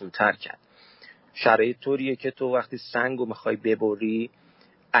آسان‌تر کرد. شرایط طوریه که تو وقتی سنگو میخوای ببری،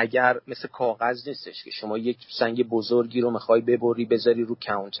 اگر مثل کاغذ نیستش که شما یک سنگ بزرگی رو میخوای ببری بذاری رو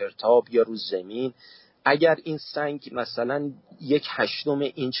کانتر تاپ یا رو زمین، اگر این سنگ مثلا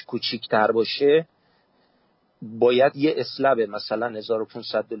 1/8 اینچ کوچیک‌تر باشه، باید یه اسلب مثلا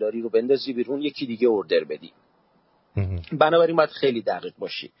 $1500 رو بندازی بیرون، یکی دیگه اوردر بدی. بنابراین باید خیلی دقیق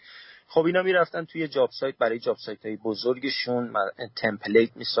باشی. خب اینا میرفتن توی جاب سایت، برای جاب سایت های بزرگشون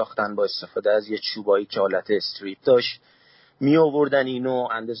تمپلیت میساختن با استفاده از یه چوبایی که حالت استریپ داشت، می آوردن اینو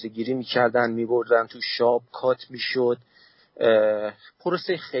اندازه گیری میکردن، میبردن تو شاب، کات میشد.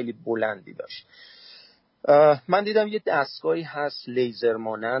 پروسه خیلی بلندی داشت. من دیدم یه دستگاهی هست لیزر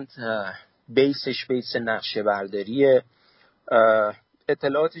مانند، بیس نقشه برداریه.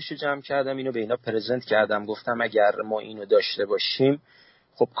 اطلاعاتش رو جمع کردم، اینو به اینا پرزنت کردم، گفتم اگر ما اینو داشته باشیم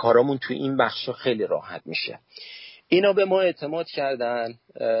خب کارامون تو این بخشا خیلی راحت میشه. اینا به ما اعتماد کردن.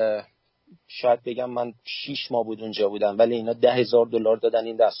 شاید بگم من 6 ماه بود اونجا بودم، ولی اینا $10,000 دادن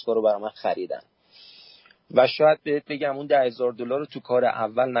این دستگاه رو برای من خریدن. و شاید بهت بگم اون $10,000 رو تو کار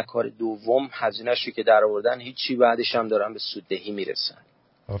اول نه کار دوم هزینه‌شو که در آوردن هیچی، بعدش هم دارن به سوددهی میرسن.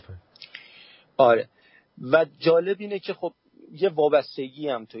 آره. و جالب اینه که خب یه وابستگی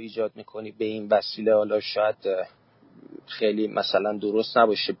هم تو ایجاد میکنی به این وسیله. حالا شاید خیلی مثلا درست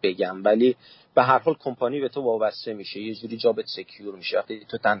نباشه بگم، ولی به هر حال کمپانی به تو وابسته میشه، یه جوری جابت سکیور میشه وقتی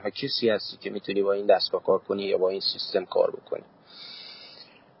تو تنها کسی هستی که میتونی با این دستگاه کار کنی یا با این سیستم کار بکنی.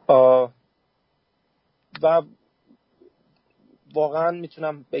 و واقعا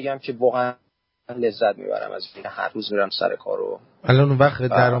میتونم بگم که واقعا لذت میبرم از این، هر روز میرم سر کارو. الان اون وقت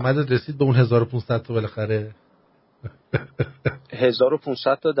درآمدت رسید به اون 1500 تا بالاخره؟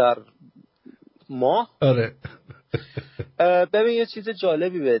 1500 تا در ماه؟ آره. ببین یه چیز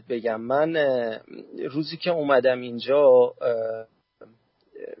جالبی بهت بگم، من روزی که اومدم اینجا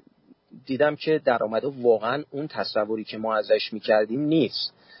دیدم که درآمد واقعا اون تصوری که ما ازش میکردیم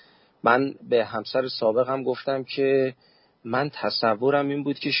نیست. من به همسر سابقم گفتم که من تصورم این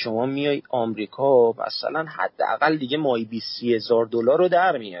بود که شما میای آمریکا مثلا حداقل دیگه ماهی $20,000 رو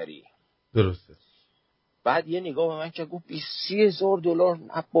در میاری. درسته. بعد یه نگاه به من که گفت $20,000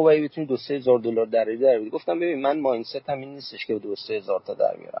 نه بابا بتونی $2,000 در بیاری. گفتم ببین من مایندستم این نیستش که $2,000 تا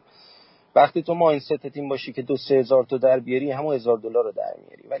در میارم. وقتی تو مایندست تیم باشی که $2,000 تا در بیاری همون $1,000 رو در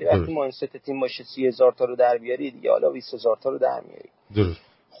میاری، ولی وقتی مایندست تیم باشه 30,000 تا رو در بیاری دیگه حالا 20,000 تا رو در میاری. درست.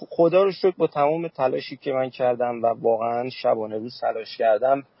 خدا رو شکر با تمام تلاشی که من کردم و واقعا شبانه روز تلاش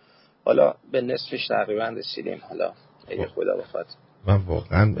کردم، حالا به نصفش تقریبا رسیدیم. حالا اگه خدا بخواد. من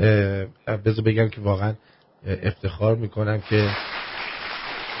واقعا بذار بگم که واقعا افتخار میکنم که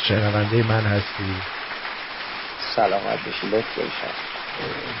شنونده من هستی. سلامت باشی، لطف باشم.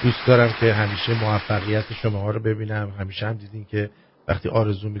 دوست دارم که همیشه موفقیت شماها رو ببینم. همیشه هم دیدین که وقتی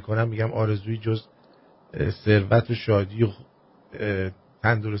آرزو میکنم میگم آرزوی جز ثروت و شادی و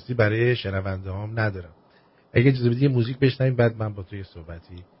تندرستی برای شنونده هم ندارم. اگه اجازه بدی یه موزیک بشنویم بعد من با تو یه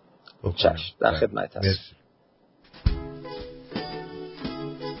صحبتی بکنم. چشم، در خدمت هستم.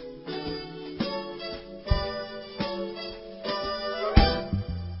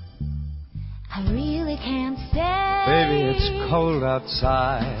 Baby, it's cold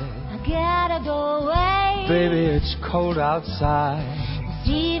outside. I gotta go away. Baby, it's cold outside. This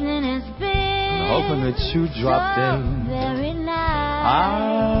evening has been I'm hoping that you dropped in. Very nice.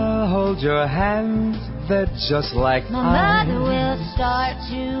 I'll hold your hand. They're just like My mother will start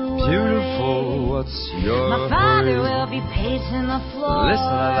to worry. Beautiful, what's your My father hurry? will be pacing the floor.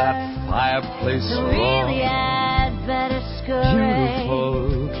 Listen to that fireplace So roar. really I'd better scurry. Beautiful,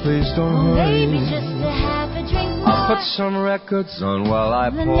 please don't Oh, hurry. maybe just a half a drink more. I'll put some records on while I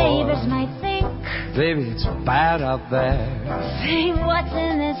The pour. neighbors might think Baby, it's bad out there. Say what's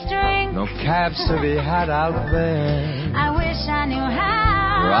in this drink? No cabs to be had out there. I wish I knew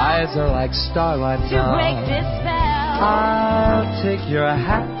how. Your eyes are like starlight to break this spell. I'll take your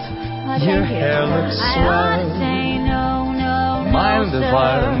hat. Your hair looks swell. I ought to say no. Mind if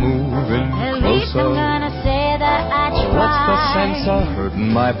I move in At closer? least I'm gonna say that I tried. What's the sense of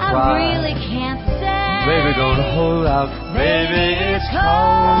hurting my pride? I really can't say. Baby, don't hold out. Baby, it's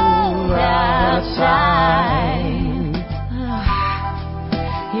cold outside.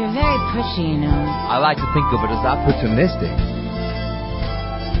 You're very pushy, you know. I like to think of it as opportunistic.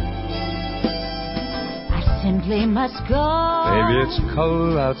 Simply must go. Baby, it's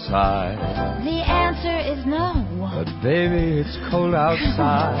cold outside. The answer is no. But baby, it's cold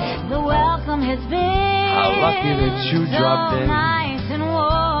outside. The welcome has been how lucky that you so dropped in. Nice and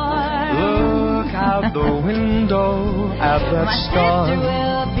warm. Look out the window at that My star. sister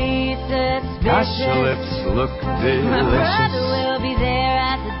will be suspicious. Gosh, your lips look delicious. My brother will be there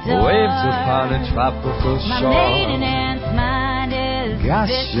at the door. Waves upon a tropical My shore. maiden aunt's mind is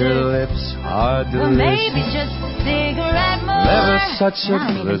Gosh, vicious. your lips are But maybe delicious. just a cigarette more. Never such a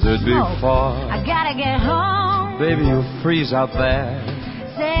blizzard before. I gotta get home. Baby, you freeze out there.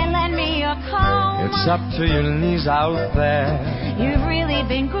 Say, lend me your comb. It's up to your knees out there. You've really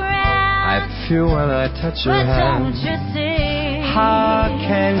been grand. I feel when I touch your But hand. don't you see? How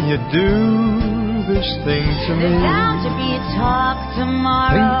can you do this thing to me? There's bound to be talk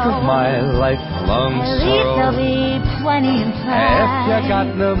tomorrow. Think of my lifelong At least sorrow. there'll be plenty in pride. If you got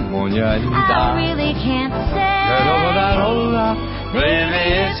pneumonia and you I die, really can't say. get over that old love. Baby,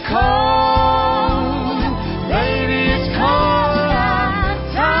 it's cold. Baby, it's cold outside.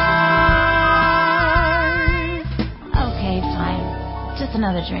 Okay, fine. Just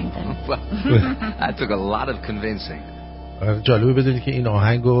another drink then. Well, that took a lot of convincing. جالبه بدونید که این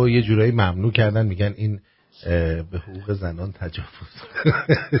آهنگو یه جورایی ممنوع کردن، میگن این به حقوق زنان تجاوز.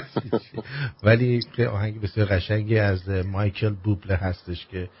 ولی آهنگ بسیار قشنگی از مایکل بوبله هستش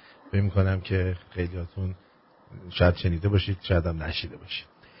که فکر می‌کنم که خیلیاتون شاید شنیده باشید، شاید هم نشیده باشید.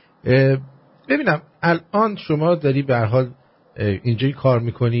 ببینم الان شما داری به هر حال اینجایی کار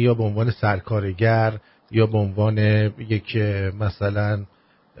میکنی یا به عنوان سرکارگر یا به عنوان یک مثلا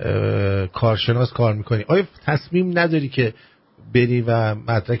کارشناس کار میکنی، آیا تصمیم نداری که بری و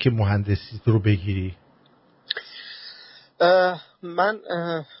مدرک مهندسی رو بگیری؟ من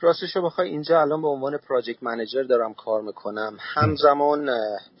راستشو بخوای اینجا الان به عنوان پراجکت منیجر دارم کار میکنم، همزمان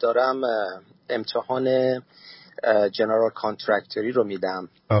دارم امتحان جنرال کانترکتوری رو میدم.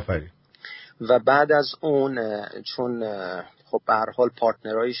 آفرین. و بعد از اون چون خب به هر حال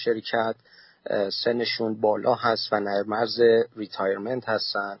پارتنرهای شرکت سنشون بالا هست و در مرز ریتایرمنت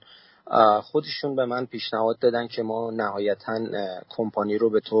هستن، خودشون به من پیشنهاد دادن که ما نهایتاً کمپانی رو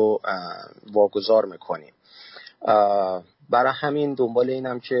به تو واگذار میکنیم. برای همین دنبال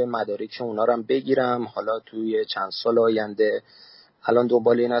اینم که مدارک اونا رو بگیرم. حالا توی چند سال آینده الان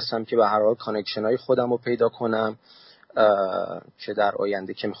دنبال این هستم که به هر حال کانکشن های خودم رو پیدا کنم که در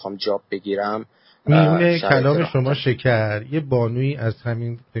آینده که میخوام جاب بگیرم. میونه کلام شما شکر، یه بانوی از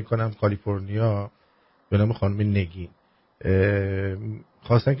همین فکر کنم کالیفرنیا به نام خانم نگین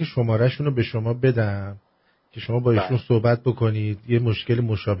خواستن که شماره‌شون رو به شما بدم که شما با ایشون صحبت بکنید. یه مشکل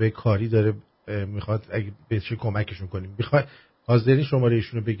مشابه کاری داره، میخواد اگه بهش کمکشون کنیم. میخواد حاضرین شماره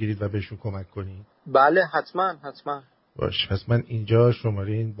ایشون رو بگیرید و بهشون کمک کنید؟ بله حتما. باش، پس من اینجا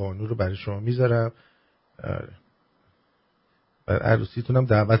شماره این بانو رو برای شما میذارم. بر عروسیتون هم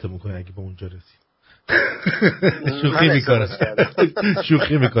دعوت میکنه اگه به اونجا رسید.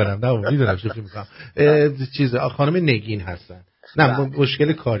 شوخی میکنم نه میدونم شوخی میکنم. خانم نگین هستن. نه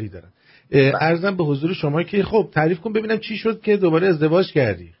مشکل کاری دارن. عرضم به حضور شما که خب تعریف کن ببینم چی شد که دوباره ازدواج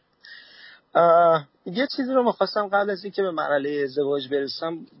کردی. یه چیزی رو می‌خواستم قبل از اینکه به مرحله ازدواج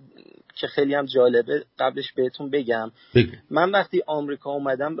برسم که خیلی هم جالبه قبلش بهتون بگم. من وقتی آمریکا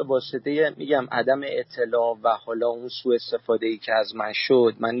اومدم به واسطه میگم عدم اطلاع و حالا اون سوء استفاده‌ای که از من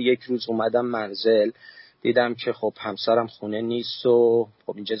شد، من یک روز اومدم منزل دیدم که خب همسرم خونه نیست و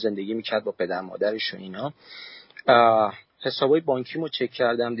خب اینجا زندگی میکرد با پدر مادرش و اینا. حسابای بانکیمو چک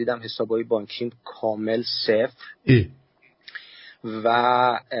کردم، دیدم حسابای بانکیم کامل صفر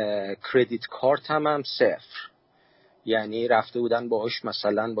و کردیت کارت هم صفر. یعنی رفته بودن باهاش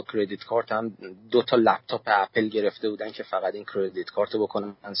مثلا با کردیت کارت هم 2 تا لپتاپ اپل گرفته بودن که فقط این کردیت کارت رو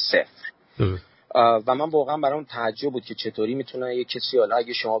بکنن صفر. و من واقعا برام تعجب بود که چطوری میتونه یه کسی، حالا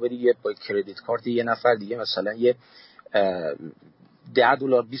اگه شما بری یه با کردیت کارت یه نفر دیگه مثلا یه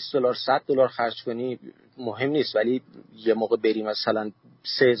 $10 $20 $100 خرج کنی مهم نیست، ولی یه موقع بری مثلا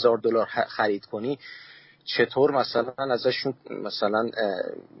 $3000 خرید کنی چطور مثلا ازشون مثلا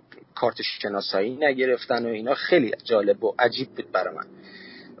کارت شناسایی نگرفتن و اینا. خیلی جالب و عجیب بود برای من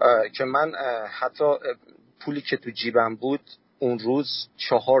که من حتی پولی که تو جیبم بود اون روز $4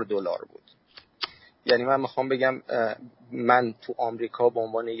 بود. یعنی من میخوام بگم من تو آمریکا به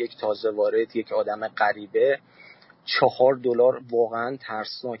عنوان یک تازه وارد، یک آدم غریبه، $4 واقعا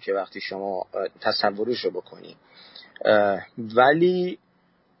ترسناکه وقتی شما تصورش رو بکنی. ولی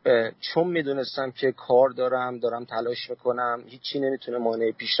چون میدونستم که کار دارم تلاش میکنم، هیچی نمیتونه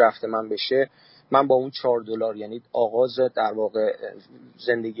مانع پیشرفت من بشه، من با اون $4 یعنی آغاز در واقع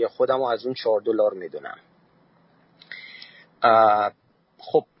زندگی خودم رو از اون $4 میدونم.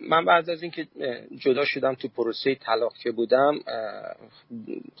 خب من بعد از اینکه جدا شدم تو پروسه طلاق که بودم،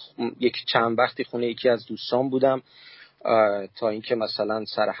 چند وقتی خونه یکی از دوستان بودم تا اینکه مثلا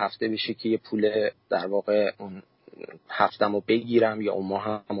سر هفته بشه که یه پول در واقع اون هفتمو بگیرم یا اون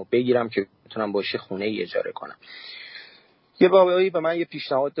ماهمو بگیرم که بتونم باشه خونه ای اجاره کنم. یه بابایی به من یه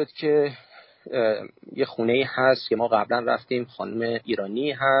پیشنهاد داد که یه خونه ای هست که ما قبلا رفتیم، خانم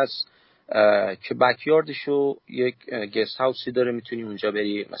ایرانی هست که بکیاردشو یک گست هاوسی داره، میتونیم اونجا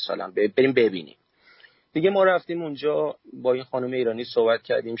بری مثلا بریم ببینیم. دیگه ما رفتیم اونجا، با این خانم ایرانی صحبت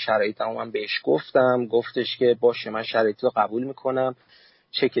کردیم، شرایطمو من بهش گفتم، گفتش که باشه من شرایطو قبول میکنم،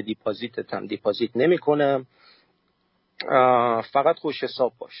 چک دیپازیتم دیپازیت نمیکنم، فقط خوش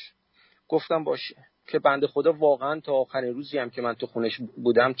حساب باش. گفتم باشه. که بنده خدا واقعا تا آخرین روزی هم که من تو خونش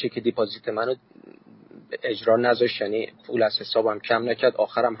بودم چک دیپازیت منو اجرا نذاشت، یعنی پول از حسابم کم نکرد،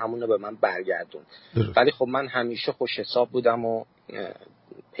 آخرم همون رو به من برگردون. ولی خب من همیشه خوش حساب بودم و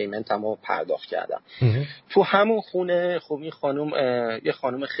پیمنتم رو پرداخت کردم. تو همون خونه خب این خانم یه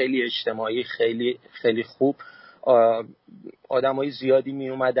خانم خیلی اجتماعی، خیلی خیلی خوب، آدمای زیادی می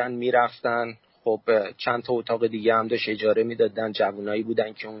اومدن می رفتن. خب چند تا اتاق دیگه هم داشت اجاره میدادن، جوونایی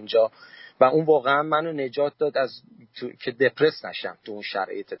بودن که اونجا، و اون واقعا منو نجات داد از که دپرس نشم تو اون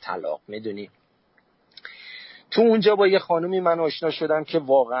شرایط طلاق. میدونی تو اونجا با یه خانومی من آشنا شدم که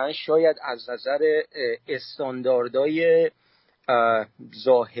واقعا شاید از نظر استانداردهای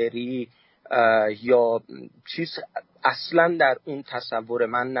ظاهری یا چیز اصلا در اون تصور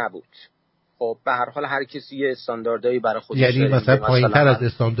من نبود. خب به هر حال هر کسی یه استانداردهایی برای خودش داره، یعنی مثلا پایین‌تر از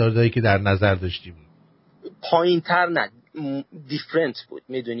استانداردهایی که در نظر داشتیم. پایین‌تر نه، دیفرنت بود،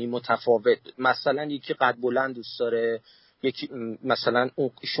 میدونی، متفاوت بود. مثلا یکی قد بلند دوست داره، یکی مثلا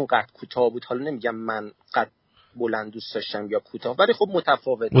ایشون قد کوتاه بود. حالا نمیگم من قد بلند دوست داشتم یا کوتاه، ولی خب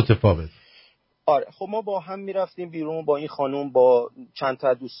متفاوت. آره خب ما با هم میرفتیم بیرون با این خانم، با چند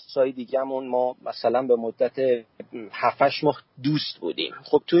تا دوستای دیگه‌مون، ما مثلا به مدت 7-8 ماه دوست بودیم.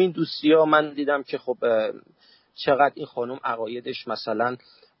 خب تو این دوستی‌ها من دیدم که خب چقدر این خانم عقایدش مثلا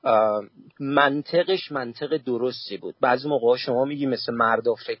منطقش منطق درستی بود. بعضی موقع‌ها شما میگی مثل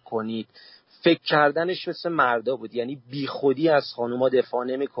مردا فکر کنید، فکر کردنش مثل مردا بود، یعنی بیخودی از خانوما دفاع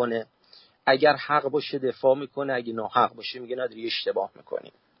نمی‌کنه، اگر حق باشه دفاع میکنه، اگه ناحق باشه میگه نداری اشتباه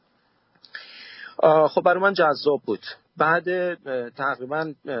میکنی. خب برای من جذاب بود. بعد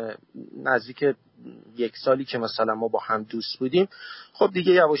تقریبا نزدیک 1 سالی که مثلا ما با هم دوست بودیم، خب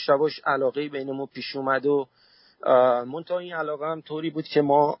دیگه یواش یواش علاقه بینمون پیش اومد و منتها این علاقه هم طوری بود که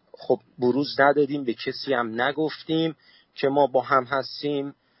ما خب بروز ندادیم، به کسی هم نگفتیم که ما با هم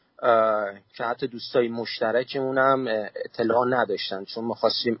هستیم، که حتی دوستای مشترکمون هم اطلاع نداشتن، چون ما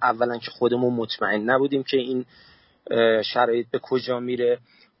خواستیم اولا که خودمون مطمئن نبودیم که این شرایط به کجا میره،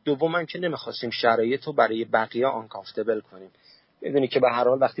 دوما که نمیخواستیم شرایط رو برای بقیه آنکافتبل کنیم. میدونی که به هر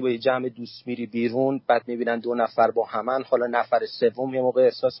حال وقتی با یه جمع دوست میری بیرون، بعد میبینن 2 نفر با همن، حالا نفر سوم یه موقع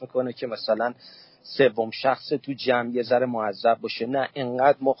احساس میکنه که مثلا سوم شخص تو جمع یه ذره معذب باشه. نه،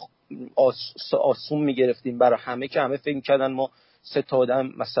 اینقدر ما آسون میگرفتیم برای همه که همه فکر میکردن ما 3 تا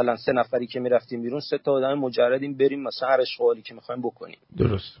آدم، مثلا 3 نفری که میرفتیم بیرون 3 تا آدم مجردیم بریم مثلا هر اشغالی که میخوایم بکنیم.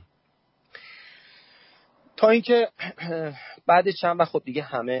 درست. تا اینکه بعد چند وقت خب دیگه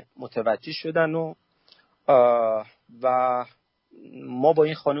همه متوجه شدن و ما با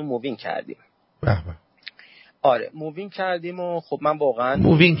این خانم مووین کردیم. آره مووین کردیم و خب من واقعا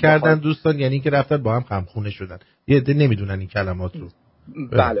مووین کردن دوستان یعنی که رفتن با هم همخونه شدن. یه عده نمیدونن این کلمات رو.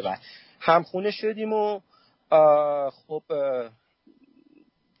 بله همخونه شدیم و خب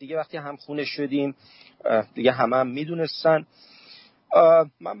دیگه وقتی همخونه شدیم دیگه هم میدونستن.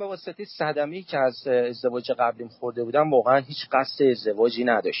 من به واسطه صدمه‌ای که از ازدواج قبلیم خورده بودم واقعا هیچ قصد ازدواجی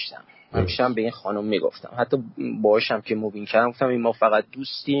نداشتم. همیشه به این خانم میگفتم، حتی باهاشم که مووین کردم گفتم این ما فقط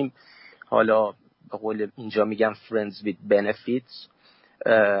دوستیم، حالا به قول اینجا میگم friends with benefits،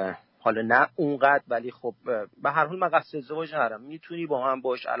 حالا نه اونقدر، ولی خب به هر حال من قصد ازدواج ندارم، میتونی با من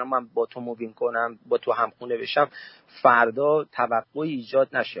باش، الان من با تو مووین کنم، با تو همخونه بشم، فردا توقعی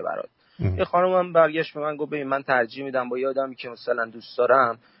ایجاد نشه برات. این خانومم برگشت به من گفت ببین من ترجیح میدم با یه آدمی که مثلا دوست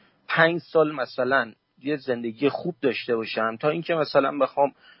دارم 5 سال مثلا یه زندگی خوب داشته باشم تا اینکه مثلا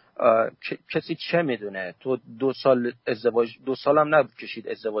بخوام کسی چه میدونه تو 2 سال ازدواج 2 سالم نبود کشید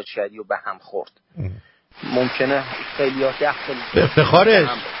ازدواج کردی و به هم خورد. ممکنه خیلی ها 10 سال افتخارش.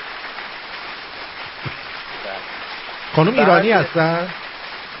 خانم ایرانی هستن؟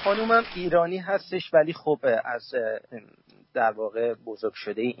 خانومم ایرانی هستش ولی خب از در واقع بزرگ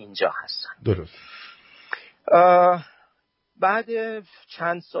شده اینجا هستن. درست. بعد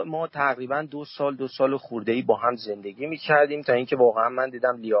چند سال ما تقریبا 2 سال خورده‌ای با هم زندگی می‌کردیم تا اینکه واقعا من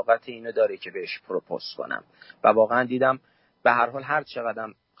دیدم لیاقت اینو داره که بهش پروپوز کنم و واقعا دیدم به هر حال هر چقدر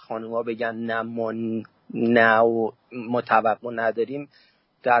خانوما بگن نه و ما توقع نداریم،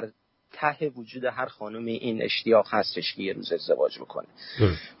 در ته وجود هر خانومی این اشتیاق هستش که یه روز ازدواج بکنه.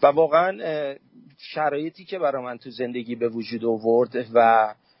 و واقعا شرایطی که برای من تو زندگی به وجود آورد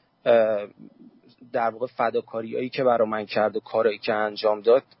و در واقع فداکاریایی که برای من کرد و کارایی که انجام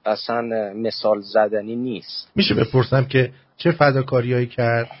داد اصلا مثال زدنی نیست. میشه بپرسم که چه فداکاریایی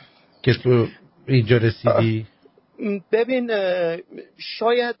کرد که تو اینجا رسیدی؟ ببین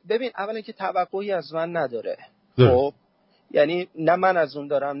اولا که توقعی از من نداره. خب یعنی نه من از اون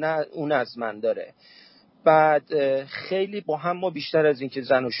دارم نه اون از من داره. بعد خیلی با هم ما بیشتر از این که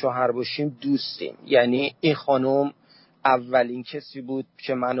زن و شوهر باشیم دوستیم. یعنی این خانم اولین کسی بود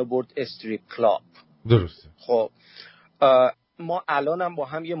که منو برد استریپ کلاب. درسته. خب ما الانم با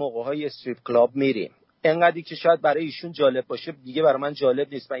هم یه موقع‌های استریپ کلاب میریم. انقدری که شاید برای ایشون جالب باشه دیگه برای من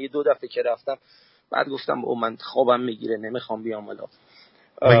جالب نیست. من یه 2 دفعه که رفتم بعد گفتم من خوابم میگیره نمیخوام بیام الا.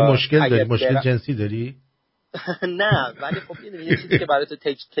 مگه مشکل داری؟ مشکل جنسی داری؟ نه ولی خب این یه چیزی که برای تو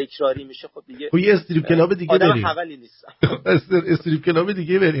تکراری میشه. خب دیگه یه استریپ کلاب دیگه بریم. آدم حوالی نیستم. استریپ کلاب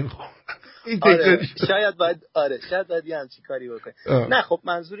دیگه بریم. خب این شاید باید یه همچین کاری بکنم. نه خب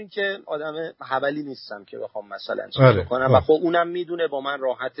منظور این که آدم حوالی نیستم که بخوام مثلا چیز بکنم و خب اونم میدونه با من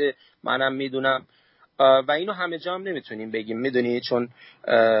راحته، منم میدونم و اینو همه جا هم نمیتونیم بگیم میدونی، چون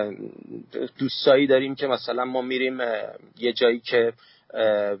دوستایی داریم که مثلا ما میریم یه جایی که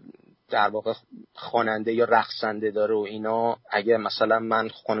در واقع خواننده یا رقصنده داره و اینا، اگه مثلا من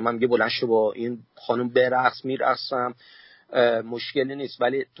خانومم میگه بلند شو با این خانم برقص میرقصم مشکلی نیست،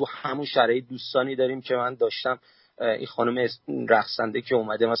 ولی تو همون شرایط دوستانی داریم که من داشتم این خانم رقصنده که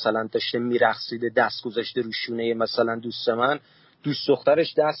اومده مثلا داشته میرقصیده دست گذاشته رو شونه مثلا دوست من، دوست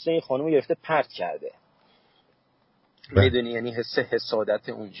دخترش دست این خانم گرفته پرت کرده. میدونی یعنی حس حسادت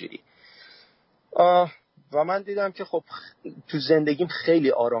اونجوری. و من دیدم که خب تو زندگیم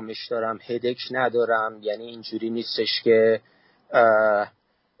خیلی آرامش دارم، هدک ندارم، یعنی اینجوری نیستش که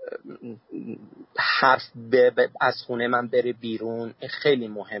حرف از خونه من بره بیرون. خیلی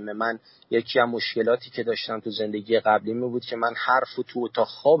مهمه. من یکی از مشکلاتی که داشتم تو زندگی قبلی می بود که من حرفو تو اتاق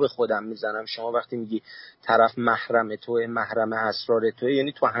خواب خودم میزنم. شما وقتی میگی طرف محرم توئه، محرم اسرار توئه،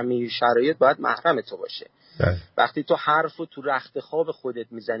 یعنی تو همین شرایط باید محرم تو باشه. وقتی تو حرفو تو رخت خواب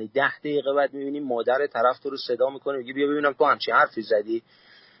خودت میزنی 10 دقیقه بعد میبینی مادر طرف تو رو صدا میکنه میگه بیا ببینم تو همچین حرفی زدی،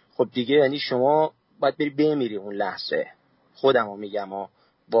 خب دیگه یعنی شما باید بری بمیری اون لحظه. خودمو میگم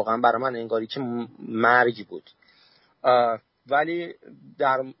واقعا برای من انگاری که مرگ بود. ولی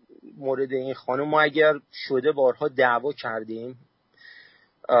در مورد این خانم ما اگر شده بارها دعوا کردیم.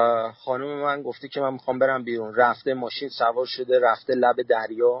 خانم من گفته که من میخوام برم بیرون، رفته ماشین سوار شده رفته لب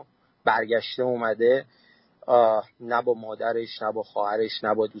دریا، برگشته اومده نه با مادرش نه با خواهرش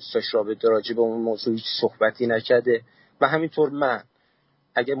نه با دوستاش رابطه راجع به اون موضوع هیچ صحبتی نکرده. و همینطور من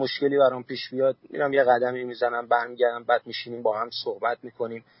اگه مشکلی برام پیش بیاد میرم یه قدمی میزنم برمیگردم، بعد میشینیم با هم صحبت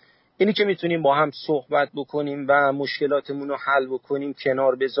میکنیم. اینی که میتونیم با هم صحبت بکنیم و مشکلاتمون رو حل بکنیم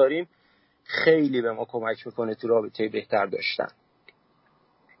کنار بذاریم خیلی به ما کمک میکنه تو رابطه بهتر داشتن.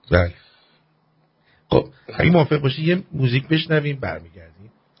 بله. خب اگه موافق باشی یه موزیک بشنویم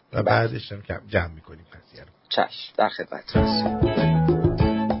برمیگردیم و بعدش هم جمع میکنیم قضیه رو. چشم در خدمت هستم.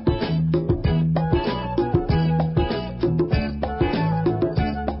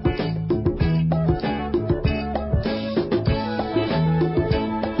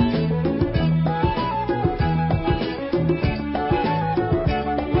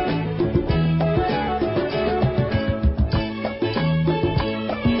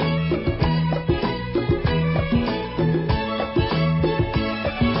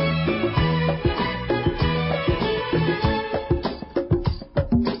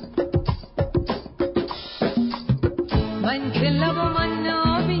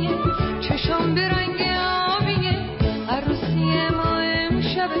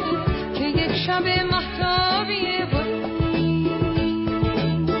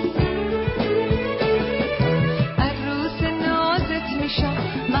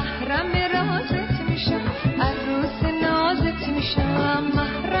 محرم رازت میشم عروس نازت میشم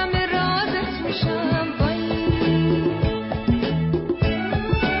محرم رازت میشم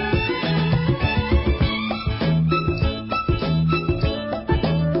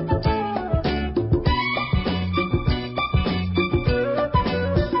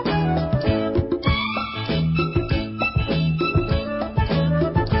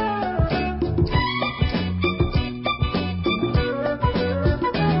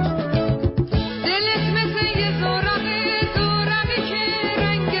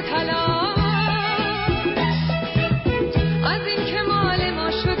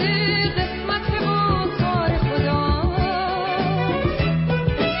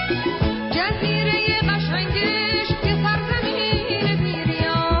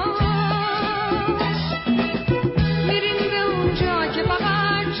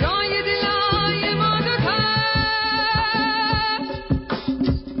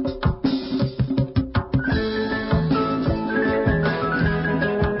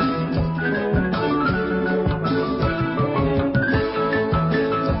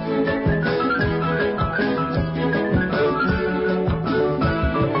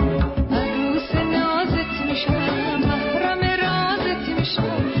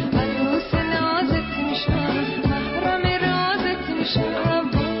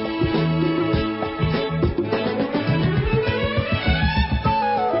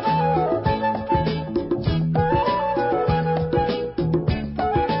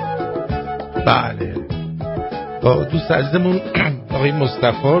بله با دوست عزیزمون آقای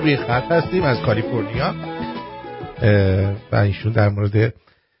مصطفی روی خط هستیم از کالیفرنیا و ایشون در مورد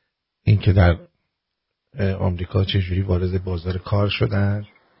اینکه در آمریکا چجوری وارد بازار کار شدن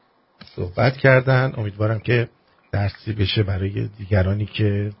صحبت کردن. امیدوارم که درسی بشه برای دیگرانی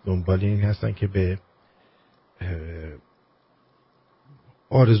که دنبال این هستن که به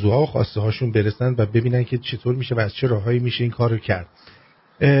آرزوها و خواسته هاشون برسن و ببینن که چطور میشه و از چه راههایی میشه این کارو کرد.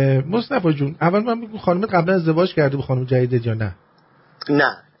 مصطفی جون اول من بگو خانمت قبلا ازدواج کرده با خانم جدید یا نه؟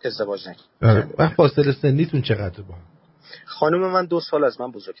 نه ازدواج نکردم. وقت فاصله سنیتون چقدر با هم؟ خانم من 2 سال از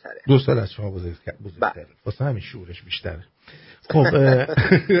من بزرگتره. 2 سال از شما بزرگتره. واسه همین شعورش بیشتره. خب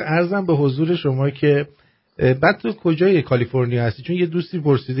عرضم به حضور شما که بعد تو کجای کالیفرنیا هستی؟ چون یه دوستی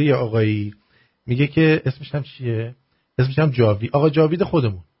پرسیده یه آقایی میگه که اسمش هم چیه؟ اسمش هم آقا جاوید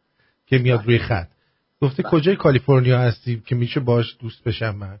خودمون که میاد روی خط گفته کجای کالیفرنیا هستی که میشه باش دوست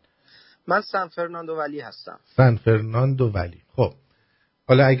بشم؟ من سان فرناندو ولی هستم. سان فرناندو ولی. خب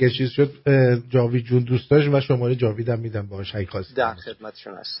حالا اگه چیز شد جاوید جون دوست داشت و شماره جاویدم میدم باهاش هی خواست. در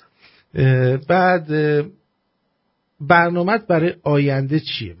خدمتشون هستم. بعد برنامه‌ت برای آینده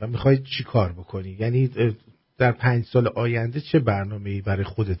چیه و میخوای چی کار بکنی؟ یعنی در 5 سال آینده چه برنامه‌ای برای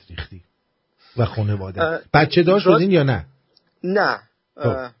خودت ریختی و خانواده؟ بچه دار شدین یا نه؟ نه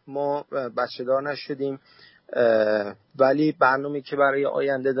ما بچه دار نشدیم، ولی برنامه‌ای که برای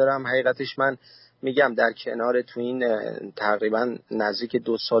آینده دارم حقیقتش من میگم در کنار تو این تقریبا نزدیک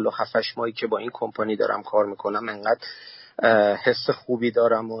 2 سال و 7-8 ماهی که با این کمپانی دارم کار میکنم انقدر حس خوبی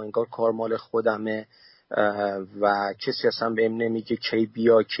دارم و انگار کار مال خودمه و کسی اصلا بهم نمیگه کی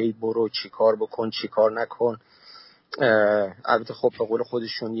بیا کی برو چی کار بکن چی کار نکن. البته خب به قول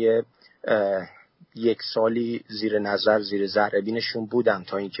خودشون 1 سالی زیر نظر زیر ذره بینشون بودم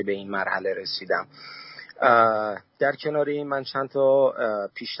تا اینکه به این مرحله رسیدم. در کنار این من چند تا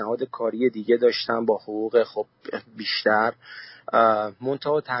پیشنهاد کاری دیگه داشتم با حقوق خب بیشتر،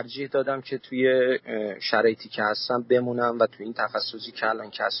 منتها ترجیح دادم که توی شرایطی که هستم بمونم و توی این تخصصی که الان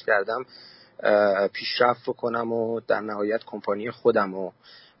کسب کردم پیشرفت کنم و در نهایت کمپانی خودم رو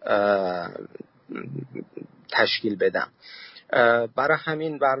تشکیل بدم. برای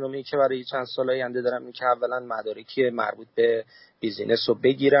همین برنامه‌ای که برای چند سال آینده دارم این که اولا مدارکی مربوط به بیزینس رو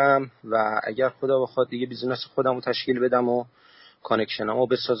بگیرم و اگر خدا بخواد دیگه بیزینس خودم رو تشکیل بدم و کانکشنامو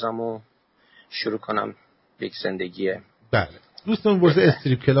بسازم و شروع کنم یک زندگی. بله دوستان برسه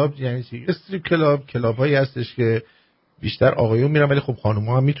استریپ کلاب یعنی چی؟ استریپ کلاب هایی هستش که بیشتر آقایون میرن ولی خب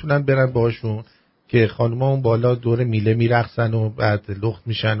خانوما هم میتونن برن باهاشون که خانوما اون بالا دور میله میرقصن و بعد لخت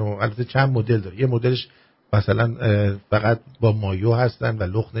میشن و البته چند مدل داره. یه مدلش مثلا فقط با مایو هستن و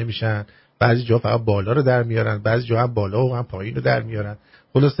لخت نمیشن، بعضی جا فقط بالا رو در میارن، بعضی جا هم بالا و هم پایین رو در میارن.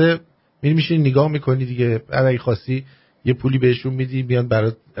 خلاصه میشین نگاه میکنی دیگه، اگه خواستی یه پولی بهشون میدی بیان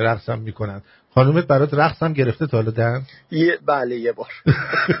برات رقصم میکنن. خانومت برات رقصم گرفته تا حالا دن؟ بله یه بار.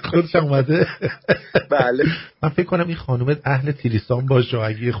 خودش اومده؟ بله. من فکر کنم این خانومت اهل تریسام باشه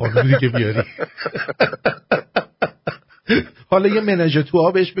اگه خانومی دیگه بیاری. حالا یه مناژر تو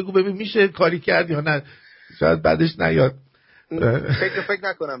ها بهش بگو ببین میشه کاری کرد یا نه، شاید بعدش نیاد. فکر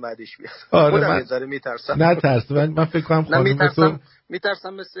نکنم بعدش بیاد. آره خودم من یه ذره میترسم. نه ترس، من فکر کنم خانم تو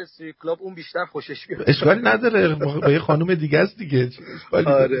میترسم مثل استریپ کلاب اون بیشتر خوشش بیاد. اشکالی نداره، با یه خانم دیگه است دیگه، اشکالی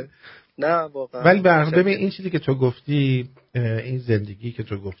آره نه واقعا. ولی ببین این چیزی که تو گفتی، این زندگی که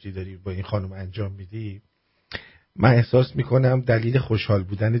تو گفتی داری با این خانم انجام میدی، من احساس میکنم دلیل خوشحال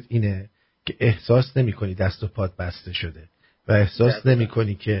بودنت اینه که احساس نمیکنی دست و پات بسته شده و احساس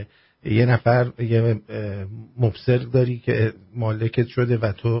نمیکنی که یه نفر یه مبصر داری که مالکت شده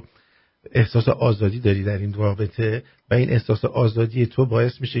و تو احساس آزادی داری در این رابطه و این احساس آزادی تو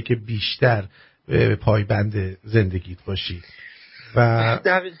باعث میشه که بیشتر پایبند زندگیت باشی و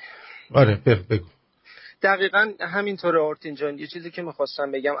آره بگو. دقیقاً همینطوره آرتین جان. یه چیزی که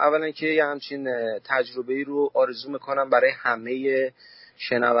میخواستم بگم اولا که یه همچین تجربه‌ای رو آرزو میکنم برای همه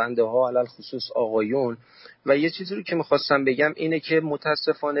شنونده ها علل خصوص آقایون. و یه چیزی رو که میخواستم بگم اینه که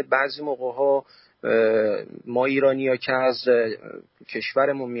متاسفانه بعضی موقع ها ما ایرانی ها که از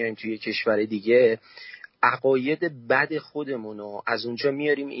کشورمون میایم توی کشور دیگه عقاید بد خودمون رو از اونجا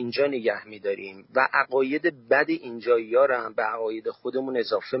میاریم اینجا نگه میداریم و عقاید بد اینجایی ها رو هم به عقاید خودمون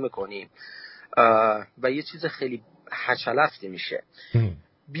اضافه میکنیم و یه چیز خیلی هچلفتی میشه.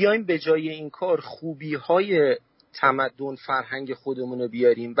 بیایم به جای این کار خوبی های تمدن فرهنگ خودمون رو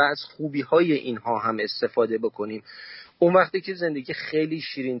بیاریم و از خوبی های اینها هم استفاده بکنیم. اون وقتی که زندگی خیلی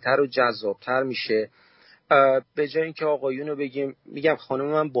شیرین‌تر و جذابتر میشه. به جای اینکه آقایون رو بگیم، میگم خانم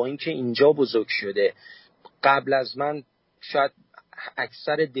من با اینکه اینجا بزرگ شده قبل از من شاید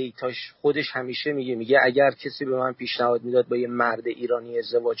اکثر دیتاش خودش همیشه میگه اگر کسی به من پیشنهاد میداد با یه مرد ایرانی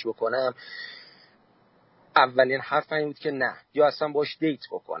ازدواج بکنم اولین حرف این بود که نه، یا اصلا باش دیت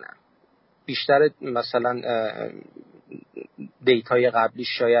بکنم. بیشتر مثلا دیتای قبلی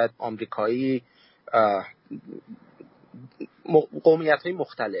شاید آمریکایی، قومیت‌های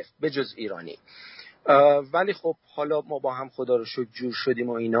مختلف به جز ایرانی. ولی خب حالا ما با هم خدا رو شکر جور شدیم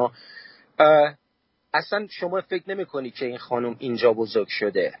و اینا. اصلا شما فکر نمی‌کنی که این خانم اینجا بزرگ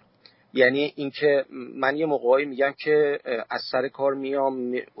شده. یعنی اینکه من یه موقعی میگم که از سر کار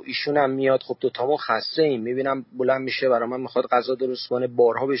میام، ایشون هم میاد، خب دوتامون خسته ایم، میبینم بلند میشه برای من میخواد غذا درست کنه،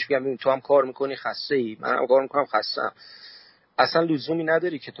 بارها بهش میگم تو هم کار میکنی خسته ای، من هم کار میکنم خسته‌ام. اصلا لزومی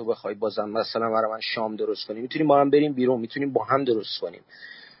نداری که تو بخوای بازم مثلا برای من شام درست کنی، میتونیم با هم بریم بیرون، میتونیم با هم درست کنیم.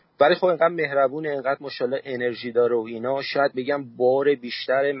 ولی خب اینقدر مهربونه، اینقدر ماشاءالله انرژی داره و اینا، شاید بگم بار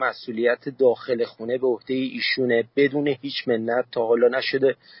بیشتر مسئولیت داخل خونه به عهده ایشونه، بدون هیچ منت تا حالا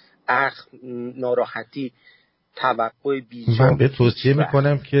نشده ناراحتی توقع بیجا. من به توصیه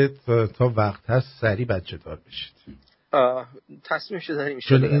میکنم که تا وقت هست سریع بچه دار بشید. تصمیمش داریم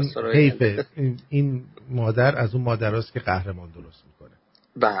چون این حیفه، این مادر از اون مادر هست که قهرمان درست میکنه.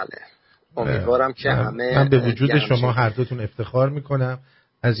 بله امیدوارم که همه. من به وجود شما هر دوتون افتخار میکنم،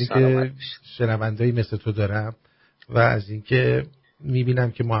 از اینکه شنوندهایی مثل تو دارم و از اینکه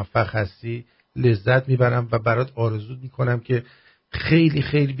میبینم که موفق هستی لذت میبرم و برات آرزو میکنم که خیلی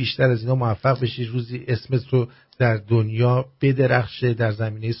خیلی بیشتر از اینا موفق بشی، روزی اسم تو در دنیا بدرخشه در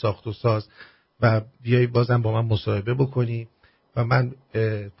زمینه ساخت و ساز و بیای بازم با من مصاحبه بکنی و من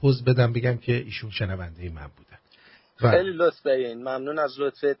پوز بدم بگم که ایشون شنونده من بودن. خیلی لطف دارین، ممنون از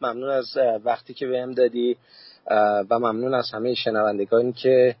لطفت، ممنون از وقتی که بهم دادی و ممنون از همه شنوندگانی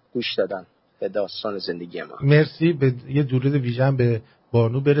که گوش دادن به داستان زندگی ما. مرسی. به یه درود ویژن به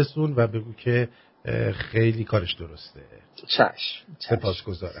بانو برسون و بگو که خیلی کارش درسته. چشم.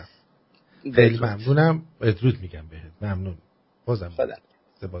 سپاسگزارم. خیلی ممنونم. بدرود میگم بهت. ممنون. بازم خدا.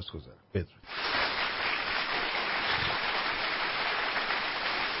 سپاسگزارم. بدرود.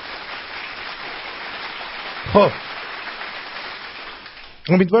 خب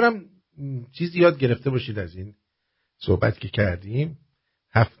امیدوارم چیزی یاد گرفته باشید از این صحبت که کردیم.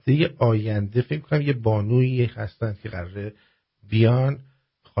 هفته آینده فکر کنم یه بانویی هستن که قراره بیان،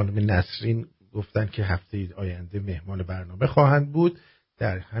 خانم نسرین گفتن که هفته آینده مهمان برنامه خواهند بود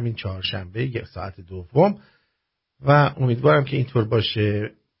در همین چهارشنبه ساعت 2 و امیدوارم که اینطور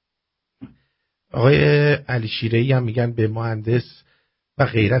باشه. آقای علی شیره‌ای هم میگن به مهندس و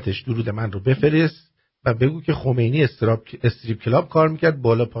غیرتش درود من رو بفرست و بگو که خمینی استریپ کلاب کار میکرد،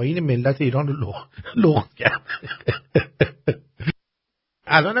 بالا پایین ملت ایران رو لخت کرد.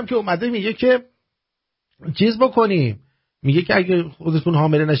 الانم که اومده میگه که چیز بکنیم، میگه که اگه خودتون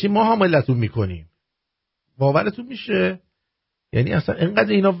حامله نشین ما حاملتون میکنیم. باورتون میشه؟ یعنی اصلا اینقدر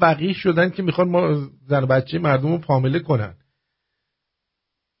اینا وقیح شدن که میخوان ما زن بچه مردم رو حامله کنن.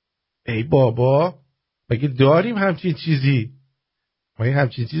 ای بابا، مگه داریم همچین چیزی؟ مگه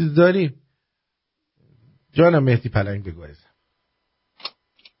همچین چیزی داریم؟ جانم مهدی پلنگ بگو ازم.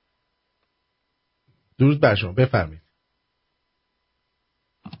 درود بر شما، بفرمایید.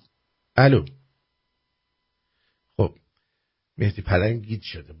 الو. خب مهدی پلنگ گیج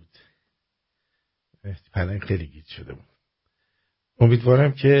شده بود. مهدی پلنگ خیلی گیج شده بود.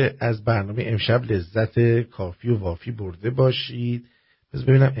 امیدوارم که از برنامه امشب لذت کافی و وافی برده باشید. بذار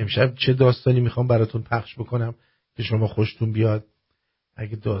ببینم امشب چه داستانی میخوام براتون پخش بکنم که شما خوشتون بیاد.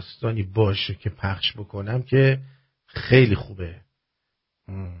 اگه داستانی باشه که پخش بکنم که خیلی خوبه.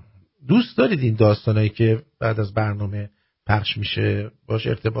 دوست دارید این داستانایی که بعد از برنامه پخش میشه باشه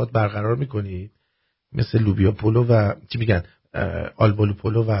ارتباط برقرار میکنید؟ مثل لوبیا پلو و چی میگن آلبالو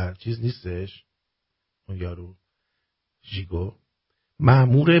پلو و چیز نیستش اون یارو ژیگو.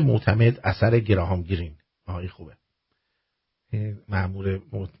 مأمور معتمد اثر گراهام گرین. این خوبه. مأمور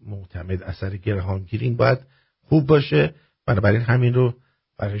معتمد اثر گراهام گرین باید خوب باشه. بنابراین همین رو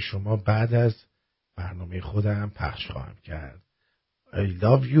برای شما بعد از برنامه خودم پخش خواهم کرد. I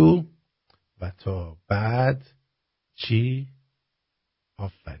love you. و تا بعد چی؟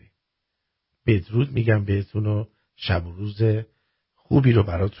 آفرین. بدرود میگم بهتون و شب و روز خوبی رو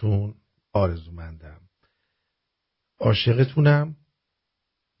براتون آرزومندم. عاشقتونم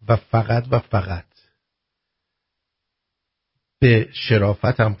و فقط به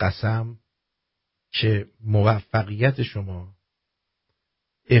شرافتم قسم که موفقیت شما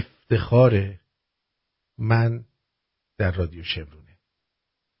افتخار من در رادیو شمرونه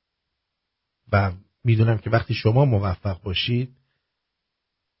و میدونم که وقتی شما موفق باشید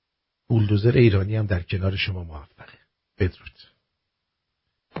بولدوزر ایرانی هم در کنار شما موفقه. بدرود.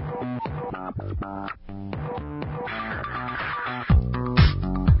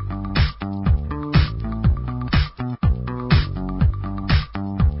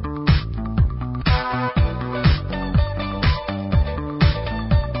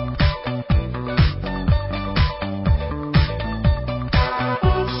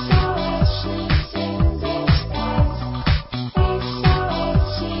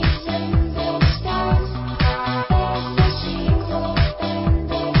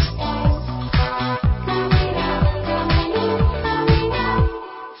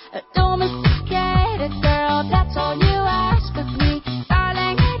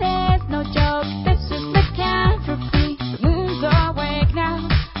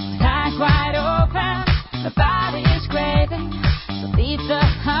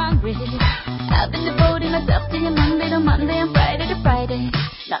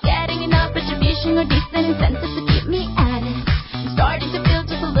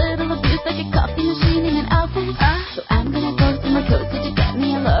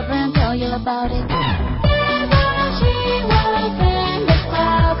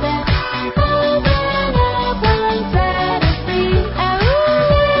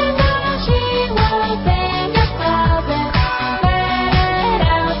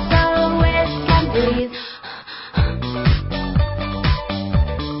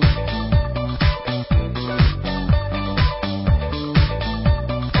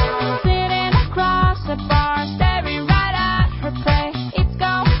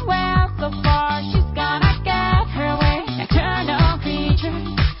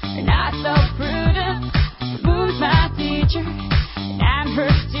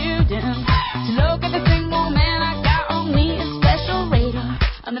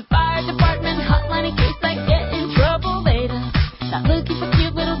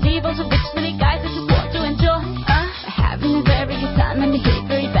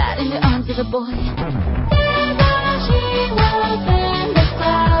 Boy